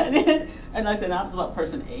 and I said, I was about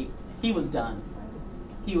person 8. He was done.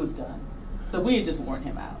 He was done. So we had just worn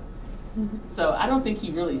him out. So I don't think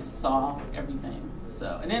he really saw everything.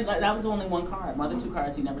 So, and then that was only one card. My other 2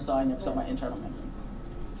 cards he never saw. He never saw my internal memory.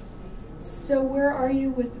 So where are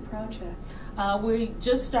you with the project? We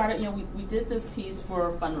just started, you know, we did this piece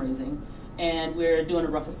for fundraising, and we're doing a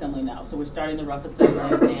rough assembly now. So we're starting the rough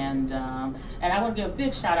assembly, and I want to give a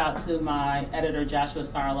big shout out to my editor, Joshua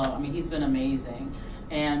Sarlo. I mean, he's been amazing.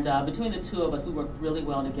 And between the two of us, we work really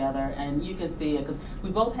well together, and you can see it because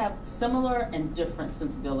we both have similar and different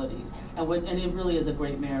sensibilities, and it really is a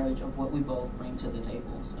great marriage of what we both bring to the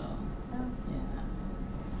table. So, yeah.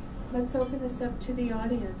 Let's open this up to the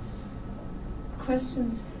audience.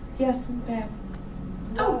 Questions? Yes, in the back.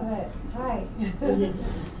 Love it. Hi.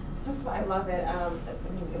 First of all, I love it. I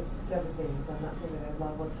mean, it's devastating, so I'm not saying that I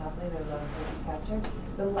love what's happening. I love what you captured.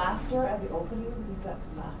 The laughter at the opening, just that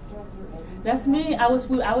laughter through everything. That's me.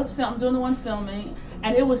 I'm doing the one filming,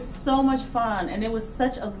 and it was so much fun, and it was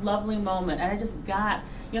such a lovely moment. And I just got,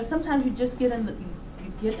 sometimes you just get in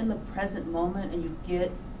the present moment, and you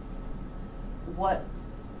get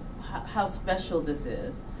how special this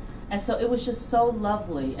is. And so it was just so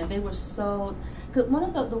lovely, and they were so. Cause one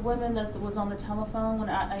of the women that was on the telephone when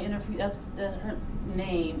I interviewed, her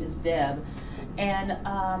name is Deb, and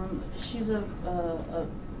she's a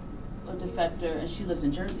defector, and she lives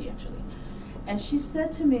in Jersey actually. And she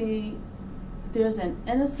said to me, "There's an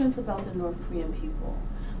innocence about the North Korean people,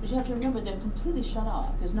 but you have to remember they're completely shut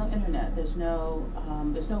off. There's no internet. There's no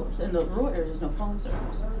in the rural areas. There's no phone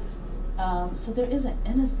service. So there is an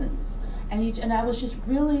innocence." And I was just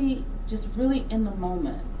really in the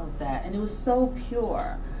moment of that, and it was so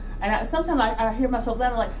pure. And sometimes I hear myself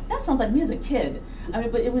laughing, like, that sounds like me as a kid. I mean,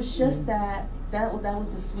 but it was just that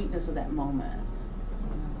was the sweetness of that moment.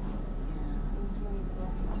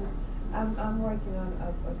 I'm working on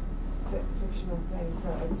a fictional thing,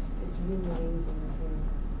 so it's really amazing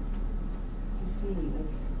to see like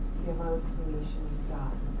the amount of information you've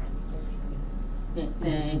got.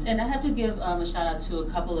 Thanks. And I have to give a shout out to a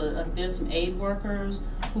couple of, there's some aid workers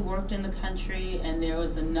who worked in the country, and there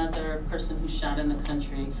was another person who shot in the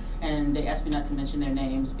country, and they asked me not to mention their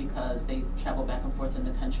names because they travel back and forth in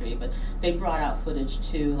the country, but they brought out footage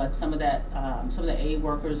too, like some of the aid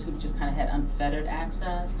workers who just kind of had unfettered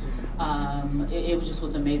access. It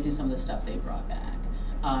was amazing, some of the stuff they brought back,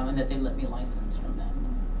 and that they let me license from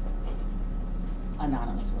them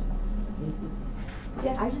anonymously.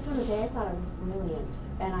 Yes. I just want to say I thought it was brilliant,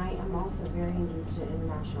 and I am also very engaged in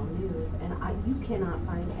international news, and you cannot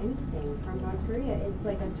find anything from North Korea. It's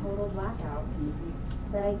like a total blackout.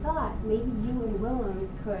 But I thought maybe you and Willem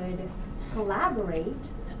could collaborate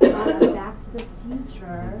on a Back to the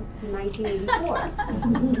Future to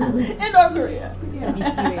 1984. In North Korea. Yeah. To be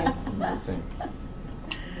serious.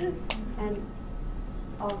 And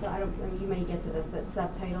also, I don't know, you may get to this, but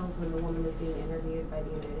subtitles when the woman is being interviewed by the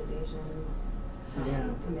United Nations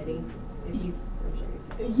committee. I'm sure you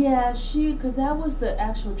Yeah, because that was the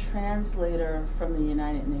actual translator from the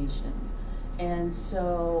United Nations, and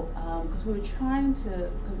so because we were trying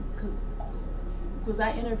to, because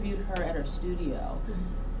I interviewed her at her studio,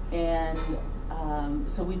 and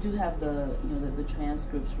so we do have the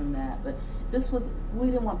transcripts from that, but we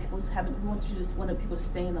didn't want people to have it. We just wanted people to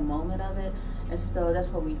stay in the moment of it, and so that's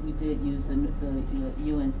why we did use the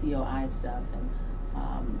UNCOI stuff.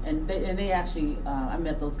 And they actually, I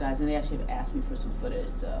met those guys, and they actually have asked me for some footage.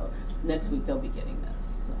 So next week they'll be getting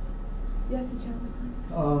this. So. Yes, the gentleman.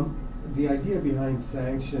 The idea behind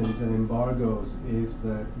sanctions and embargoes is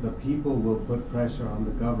that the people will put pressure on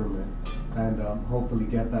the government and hopefully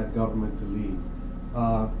get that government to leave.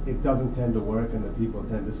 It doesn't tend to work, and the people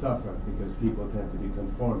tend to suffer because people tend to be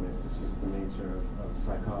conformists. It's just the nature of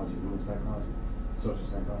psychology, human psychology, social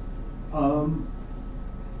psychology.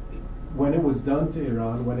 When it was done to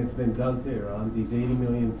Iran, when it's been done to Iran, these 80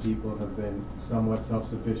 million people have been somewhat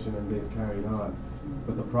self-sufficient and they've carried on.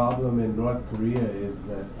 But the problem in North Korea is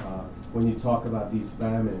that when you talk about these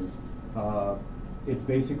famines, it's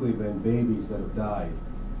basically been babies that have died.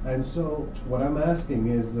 And so what I'm asking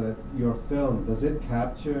is that your film, does it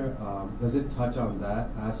capture, does it touch on that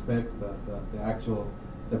aspect,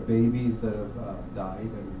 the babies that have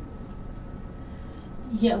died?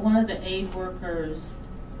 Yeah, one of the aid workers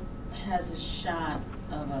has a shot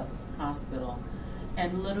of a hospital,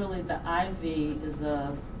 and literally the IV is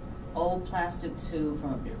a old plastic tube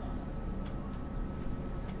from a beer bottle.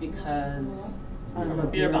 Because from a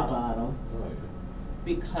beer bottle.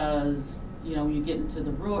 Because when you get into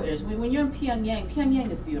the rural areas, when you're in Pyongyang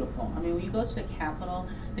is beautiful. I mean, when you go to the capital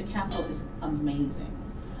is amazing.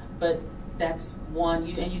 But that's one,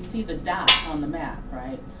 and you see the dot on the map,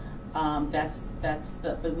 right?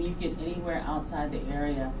 But when you get anywhere outside the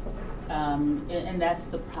area, and that's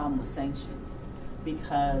the problem with sanctions,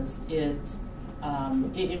 because it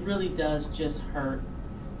really does just hurt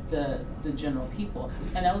the general people.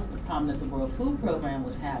 And that was the problem that the World Food Program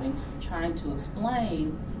was having, trying to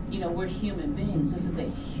explain, we're human beings. This is a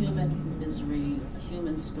human misery, a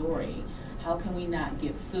human story. How can we not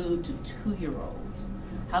get food to 2-year-olds?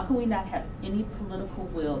 How can we not have any political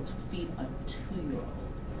will to feed a 2-year-old?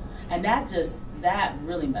 And that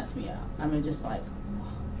really messed me up. I mean, just like,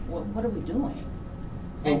 what are we doing?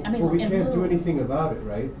 And, well, we can't do anything about it,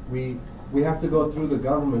 right? We have to go through the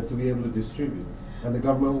government to be able to distribute, and the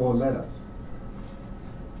government won't let us.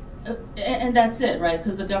 And that's it, right?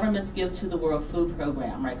 Because the governments give to the World Food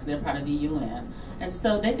Program, right? Because they're part of the UN. And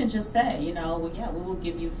so they can just say, you know, well, yeah, we will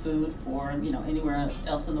give you food for, you know, anywhere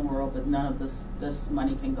else in the world, but none of this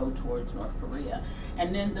money can go towards North Korea.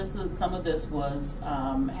 And then some of this was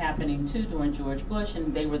happening too during George Bush,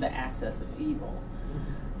 and they were the axis of evil.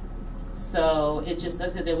 So it just, like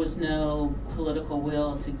I said, there was no political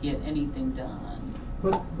will to get anything done.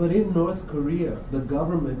 But in North Korea, the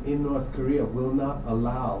government in North Korea will not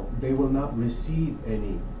allow, they will not receive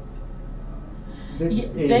any.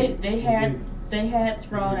 They had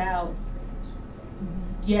thrown out.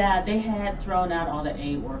 Yeah, they had thrown out all the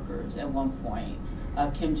aid workers at one point.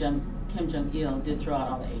 Kim Jong-il did throw out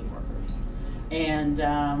all the aid workers, and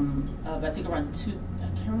I think around I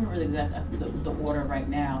can't remember the exact the order right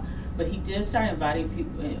now. But he did start inviting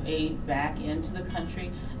people, aid back into the country.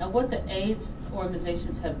 And what the aid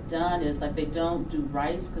organizations have done is, like, they don't do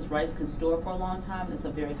rice, because rice can store for a long time. It's a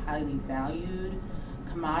very highly valued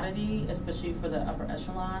commodity, especially for the upper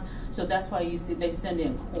echelon. So that's why you see they send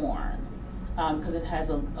in corn, because it has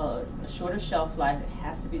a shorter shelf life. It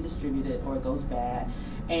has to be distributed or it goes bad.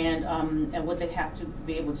 And what they have to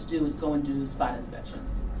be able to do is go and do spot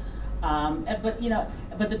inspections. But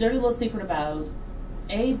the dirty little secret about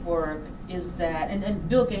aid work is that, and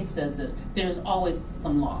Bill Gates says this, there's always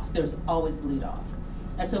some loss, there's always bleed off.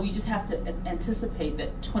 And so we just have to anticipate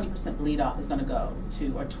that 20% bleed off is going to go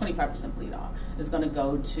to, or 25% bleed off is going to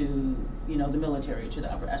go to, you know, the military, to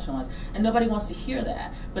the upper echelons. And nobody wants to hear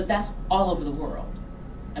that, but that's all over the world.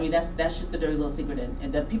 I mean, that's just the dirty little secret,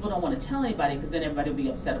 and that people don't want to tell anybody, because then everybody will be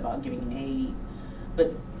upset about giving aid.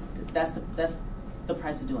 But that's the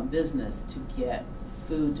price of doing business, to get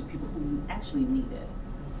food to people who actually need it.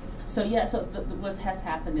 So yeah, so what has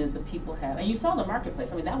happened is the people have, and you saw the marketplace.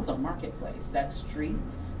 I mean, that was a marketplace, that street,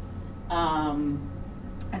 and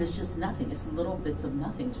it's just nothing. It's little bits of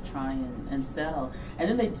nothing to try and sell.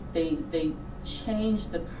 And then they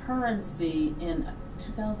changed the currency in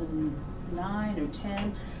 2009 or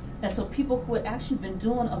 10, and so people who had actually been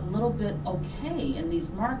doing a little bit okay in these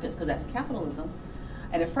markets, because that's capitalism.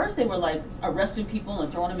 And at first they were like arresting people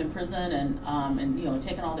and throwing them in prison, and you know,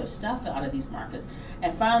 taking all their stuff out of these markets.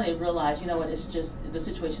 And finally they realized, you know what, it's just, the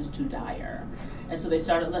situation's too dire. And so they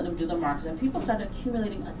started letting them do the markets, and people started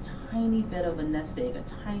accumulating a tiny bit of a nest egg, a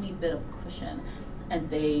tiny bit of cushion, and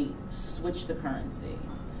they switched the currency.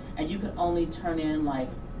 And you could only turn in, like,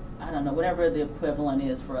 I don't know, whatever the equivalent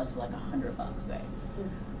is for us, for like $100, say.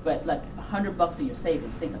 But like $100 of your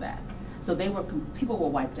savings, think of that. So people were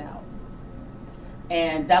wiped out.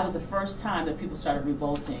 And that was the first time that people started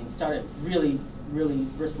revolting, started really, really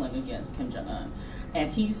bristling against Kim Jong-un.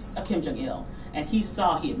 And Kim Jong-il. And he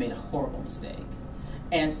saw he had made a horrible mistake.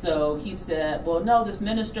 And so he said, well, no, this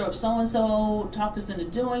minister of so-and-so talked us into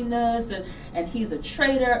doing this, and he's a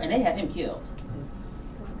traitor, and they had him killed.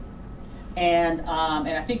 And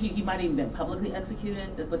I think he might have even been publicly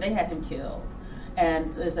executed, but they had him killed.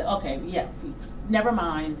 And they said, okay, yeah, never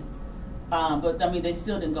mind. But I mean, they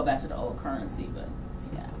still didn't go back to the old currency, but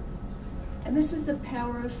yeah. And this is the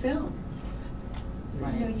power of film.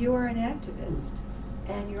 Right. You know, you are an activist,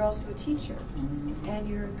 and you're also a teacher, and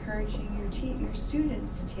you're encouraging your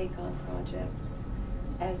students to take on projects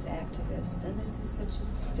as activists. And this is such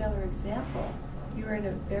a stellar example. You're in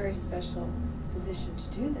a very special position to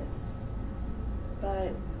do this.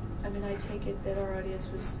 But I mean, I take it that our audience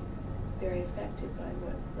was very affected by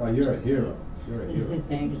what. Oh, you're a hero. You're a hero.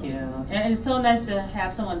 Thank you. And it's so nice to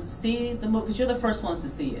have someone see the movie, because you're the first ones to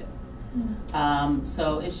see it.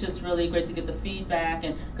 So it's just really great to get the feedback,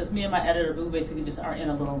 and because me and my editor, we basically just are in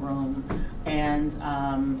a little room, and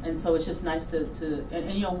so it's just nice to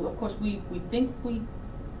and you know, of course we think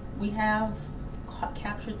we have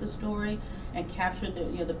captured the story and captured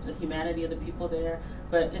the humanity of the people there,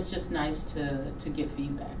 but it's just nice to get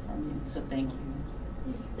feedback from you. So thank you.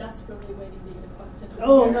 Desperately waiting to get a question.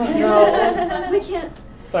 Oh no! We can't.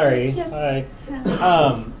 Sorry. Yes.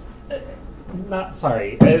 Hi. Not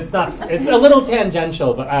sorry. It's not. It's a little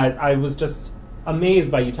tangential, but I was just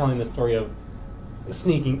amazed by you telling the story of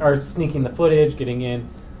sneaking the footage, getting in,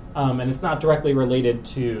 and it's not directly related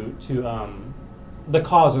to the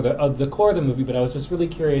cause or the core of the movie. But I was just really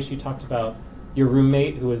curious. You talked about your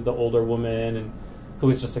roommate, who is the older woman, and who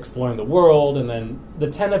was just exploring the world, and then the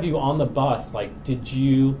 10 of you on the bus. Like, did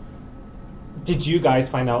you guys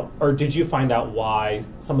find out, or did you find out why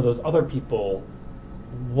some of those other people?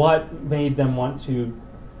 What made them want to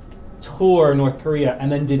tour North Korea,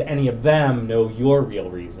 and then did any of them know your real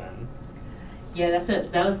reason? Yeah, that's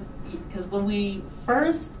it. That was because when we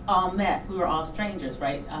first all met, we were all strangers,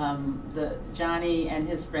 right? The Johnny and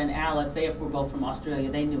his friend Alex, they were both from Australia.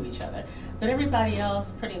 They knew each other, but everybody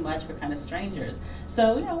else pretty much were kind of strangers.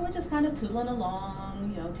 So we're just kind of tootling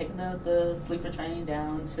along, taking the sleeper train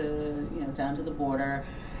down to down to the border.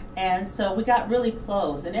 And so we got really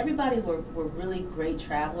close, and everybody were really great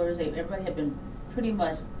travelers. Everybody had been pretty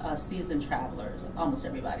much seasoned travelers, almost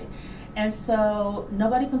everybody. And so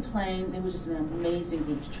nobody complained. They were just an amazing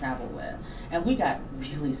group to travel with. And we got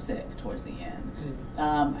really sick towards the end.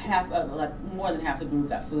 More than half the group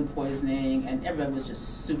got food poisoning, and everybody was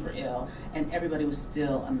just super ill, and everybody was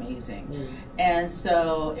still amazing. And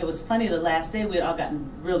so it was funny, the last day we had all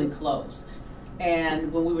gotten really close.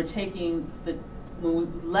 And when we were when we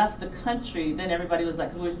left the country, then everybody was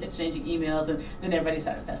like, we were exchanging emails, and then everybody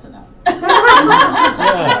started fessing up.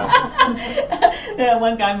 Yeah,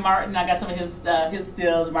 one guy, Martin, I got some of his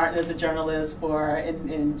stills. Martin is a journalist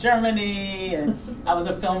in Germany, and I was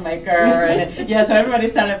a filmmaker. And, so everybody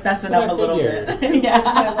started fessing up a little bit.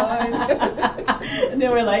 And they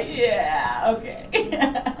were like, yeah, okay.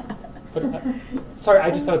 But, sorry,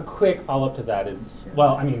 I just have a quick follow-up to that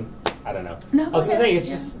well, I mean, I don't know. I was going to say,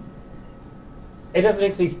 it just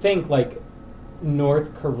makes me think, like,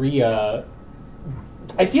 North Korea,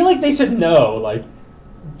 I feel like they should know, like,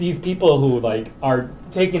 these people who, like, are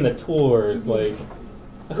taking the tours, like,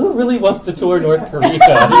 who really wants to tour North Korea,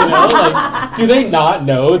 Like, do they not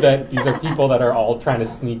know that these are people that are all trying to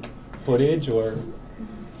sneak footage or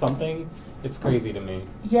something? It's crazy to me.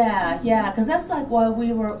 Yeah, because that's like why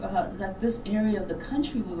we were, like this area of the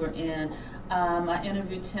country we were in, I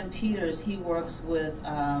interviewed Tim Peters. He works with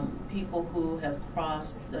people who have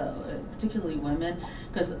crossed, particularly women,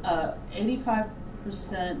 because 85%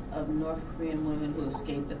 of North Korean women who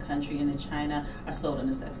escape the country into China are sold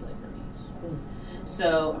into sex slavery.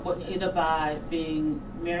 So either by being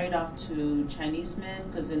married off to Chinese men,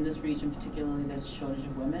 because in this region particularly there's a shortage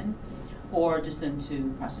of women, or just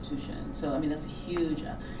into prostitution. So I mean that's huge.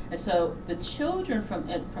 And so the children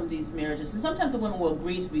from these marriages, and sometimes the women will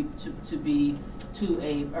agree to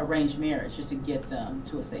a arranged marriage just to get them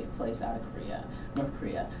to a safe place out of North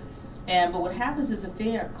Korea. But what happens is if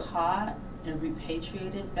they are caught and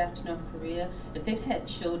repatriated back to North Korea, if they've had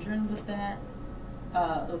children with that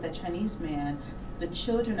Chinese man, the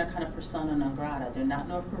children are kind of persona non grata. They're not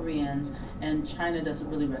North Koreans, and China doesn't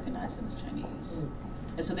really recognize them as Chinese.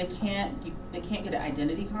 And so they can't get an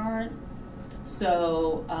identity card.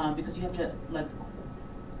 So because you have to like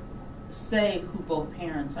say who both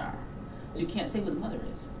parents are, so you can't say who the mother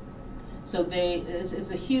is. So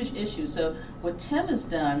it's a huge issue. So what Tim has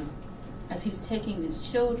done is he's taking these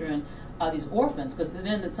children, these orphans, because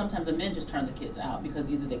then sometimes the men just turn the kids out because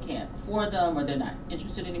either they can't afford them or they're not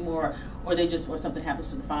interested anymore, or or something happens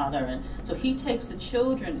to the father. And so he takes the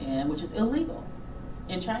children in, which is illegal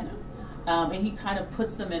in China. And he kind of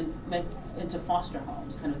puts them into foster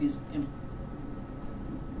homes, kind of these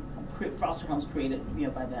foster homes created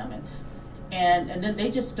by them, and then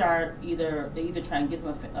they just start they either try and get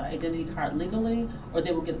them an identity card legally, or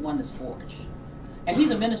they will get one that's forged. And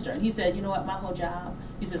he's a minister, and he said, you know what, my whole job,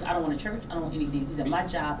 he says, I don't want a church, I don't want any of these. He said, my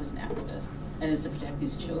job as an activist, and is to protect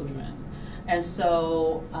these children. And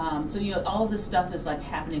so, all of this stuff is like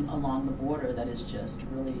happening along the border that is just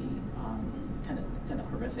really kind of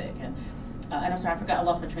horrific. And I'm sorry, I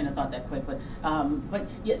lost my train of thought that quick. But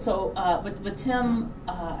Tim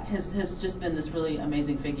has just been this really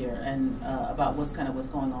amazing figure, and about what's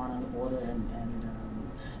going on the border,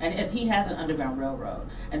 and he has an underground railroad,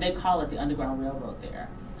 and they call it the Underground Railroad there,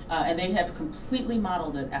 and they have completely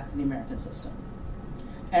modeled it after the American system.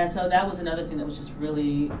 And so that was another thing that was just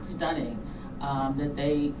really stunning. That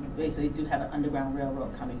they basically do have an underground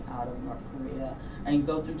railroad coming out of North Korea, and you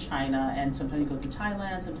go through China, and sometimes you go through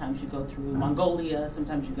Thailand, sometimes you go through Mongolia,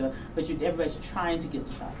 sometimes you go, but everybody's trying to get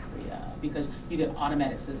to South Korea because you get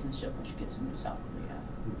automatic citizenship once you get to South Korea.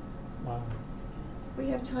 Wow. We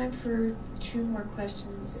have time for 2 more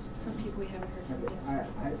questions from people we haven't heard from. Yes.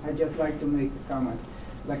 I just like to make a comment.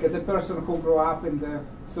 Like, as a person who grew up in the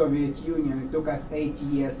Soviet Union, it took us 80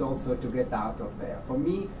 years also to get out of there. For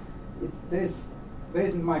me, there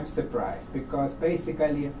isn't much surprise, because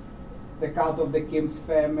basically the cult of the Kim's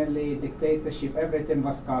family, dictatorship, everything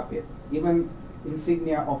was copied. Even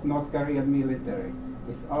insignia of North Korean military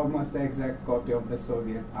is almost the exact copy of the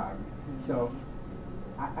Soviet army. So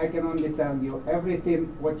I can only tell you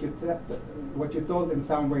everything what you told in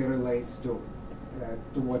some way relates to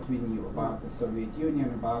what we knew about the Soviet Union,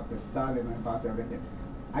 about the Stalin, about everything.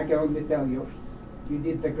 I can only tell you, you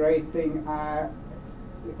did the great thing.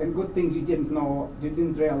 and good thing you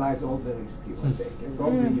didn't realize all the risk you were taking.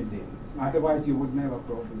 Probably you didn't. Otherwise, you would never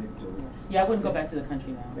probably do it. Yeah, I wouldn't go back to the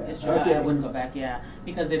country now. Yeah. It's true. Okay. I wouldn't go back. Yeah,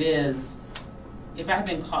 because it is. If I had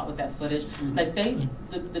been caught with that footage, like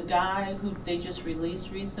the guy who they just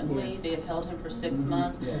released recently, they had held him for 6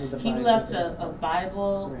 months. Yeah. He left a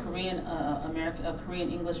Bible, Korean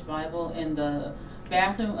Korean English Bible in the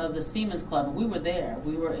bathroom of the Seamen's Club, and we were there.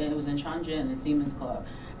 It was in Chongjin, the Seamen's Club,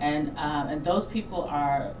 and those people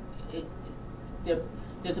are.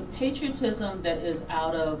 There's a patriotism that is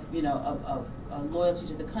out of of loyalty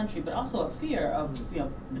to the country, but also a fear of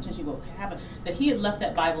potentially what could happen. That he had left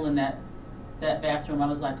that Bible in that bathroom, I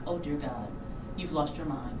was like, oh dear God, you've lost your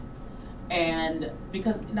mind. And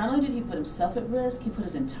because not only did he put himself at risk, he put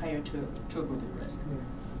his entire tour group at risk.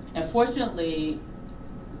 And fortunately,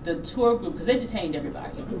 the tour group, because they detained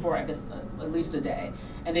everybody for I guess at least a day,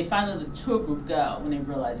 and they finally let the tour group go when they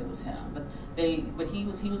realized it was him. But he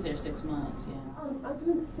was there 6 months. Yeah. I was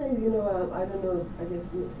going to say, I don't know. I guess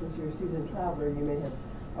since you're a seasoned traveler, you may have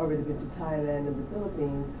already been to Thailand and the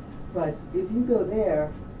Philippines. But if you go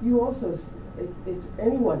there, you also, if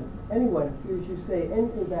anyone hears you say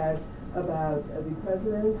anything bad about the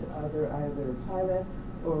president, either of Thailand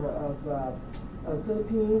or of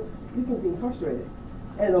Philippines, you can be incarcerated,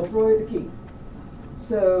 and they'll throw you the key.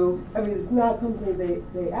 So, I mean, it's not something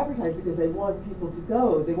they advertise because they want people to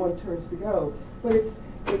go, they want tourists to go, but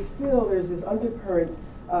it's still, there's this undercurrent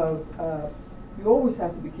of, you always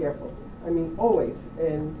have to be careful. I mean, always.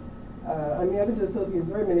 And I mean, I've been to the Philippines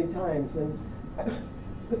very many times, and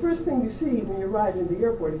the first thing you see when you arrive in the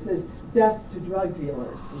airport, it says, "Death to drug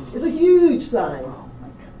dealers." It's a huge sign.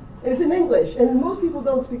 And it's in English, and most people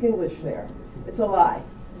don't speak English there. It's a lie.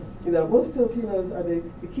 Most Filipinos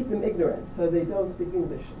they keep them ignorant, so they don't speak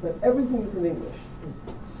English. But everything is in English.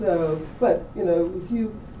 So, but if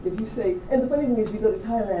you say, and the funny thing is, you go to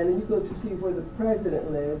Thailand and you go to see where the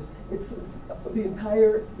president lives. It's the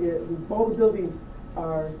entire, all the buildings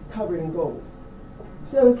are covered in gold.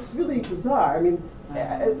 So it's really bizarre. I mean,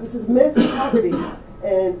 this is immense property,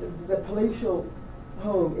 and the palatial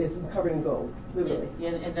home is covered in gold, literally. Yeah,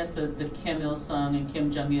 and that's the Kim Il-sung and Kim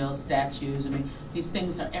Jong-il statues. I mean, these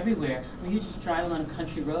things are everywhere. I mean, you just drive along a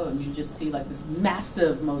country road and you just see like this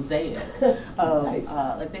massive mosaic of,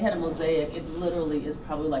 like they had a mosaic, it literally is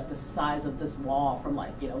probably like the size of this wall from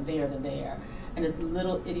like, there to there. And it's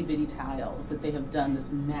little itty bitty tiles that they have done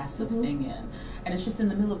this massive thing in. And it's just in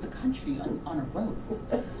the middle of the country on a road.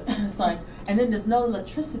 And it's like, and then there's no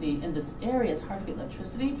electricity in this area. It's hard to get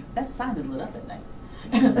electricity. That sign is lit up at night.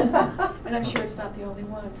 And I'm sure it's not the only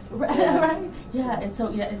one. Right? Yeah, and so,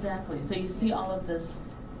 yeah, exactly. So you see all of these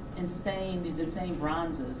insane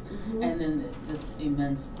bronzes, and then this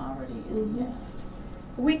immense poverty. And, yeah.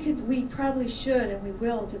 We probably should, and we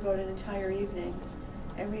will, devote an entire evening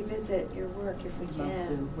and revisit your work if we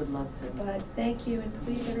can. Would love to. But thank you, and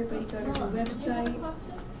please everybody go to our website.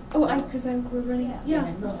 Oh, we're running.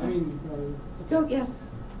 Yeah. No, I mean, go. Yes.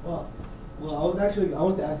 Well, I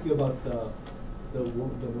wanted to ask you about the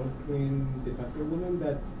North Korean defector woman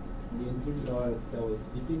that you interviewed that was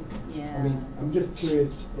speaking. Yeah. I mean, I'm just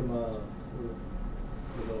curious from I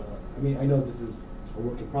mean, I know this is a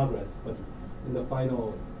work in progress, but in the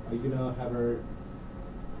final, are you gonna have her?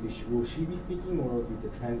 Will she be speaking, or will it be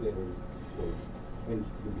the translator's voice, and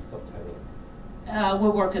will be subtitled? We're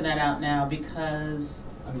working that out now because.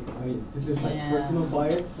 I mean, this is my personal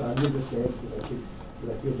bias, so I'm going to say it because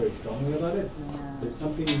I feel very strongly about it. Yeah. There's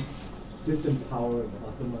something disempowering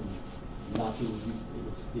about someone not being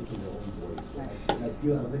able to speak in their own voice. Right. And I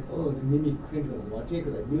was like, oh, it made me cringe when I was watching it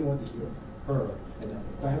because I really want to hear her. And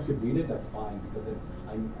if I have to read it, that's fine, because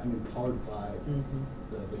I'm empowered by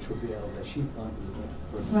the travail that she's gone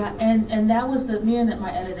through. Right, and that was me and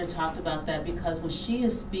my editor talked about that, because when she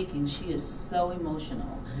is speaking, she is so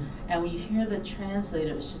emotional. And when you hear the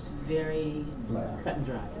translator, it's just very cut and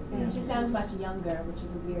dry. And she sounds much younger, which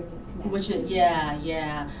is a weird disconnection. Which is,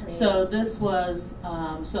 yeah. So this was,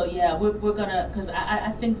 we're gonna, because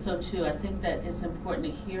I think so too. I think that it's important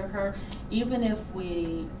to hear her, even if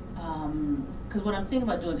we, because what I'm thinking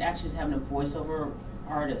about doing actually is having a voiceover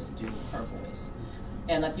artist do her voice.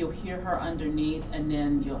 And like you'll hear her underneath, and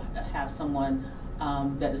then you'll have someone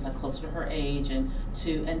that is like closer to her age and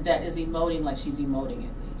that is emoting like she's emoting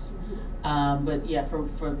at least. But yeah, for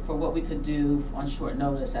what we could do on short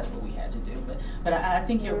notice, that's what we had to do. But I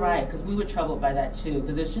think you're right, because we were troubled by that too,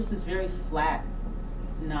 because it's just this very flat,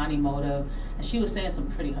 non-emotive, and she was saying some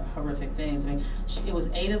pretty horrific things. I mean, it was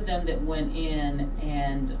 8 of them that went in,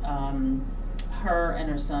 and her and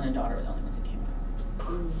her son and daughter were the only ones that came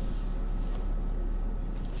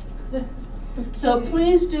out. So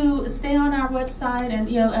please do stay on our website, and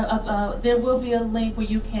there will be a link where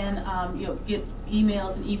you can get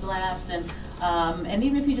emails and e-blast, and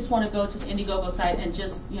even if you just want to go to the Indiegogo site and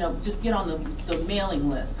just get on the mailing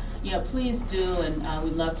list. Please do, and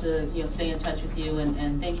we'd love to stay in touch with you,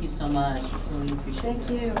 and thank you so much. Really appreciate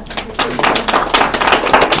it. Thank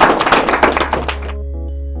you.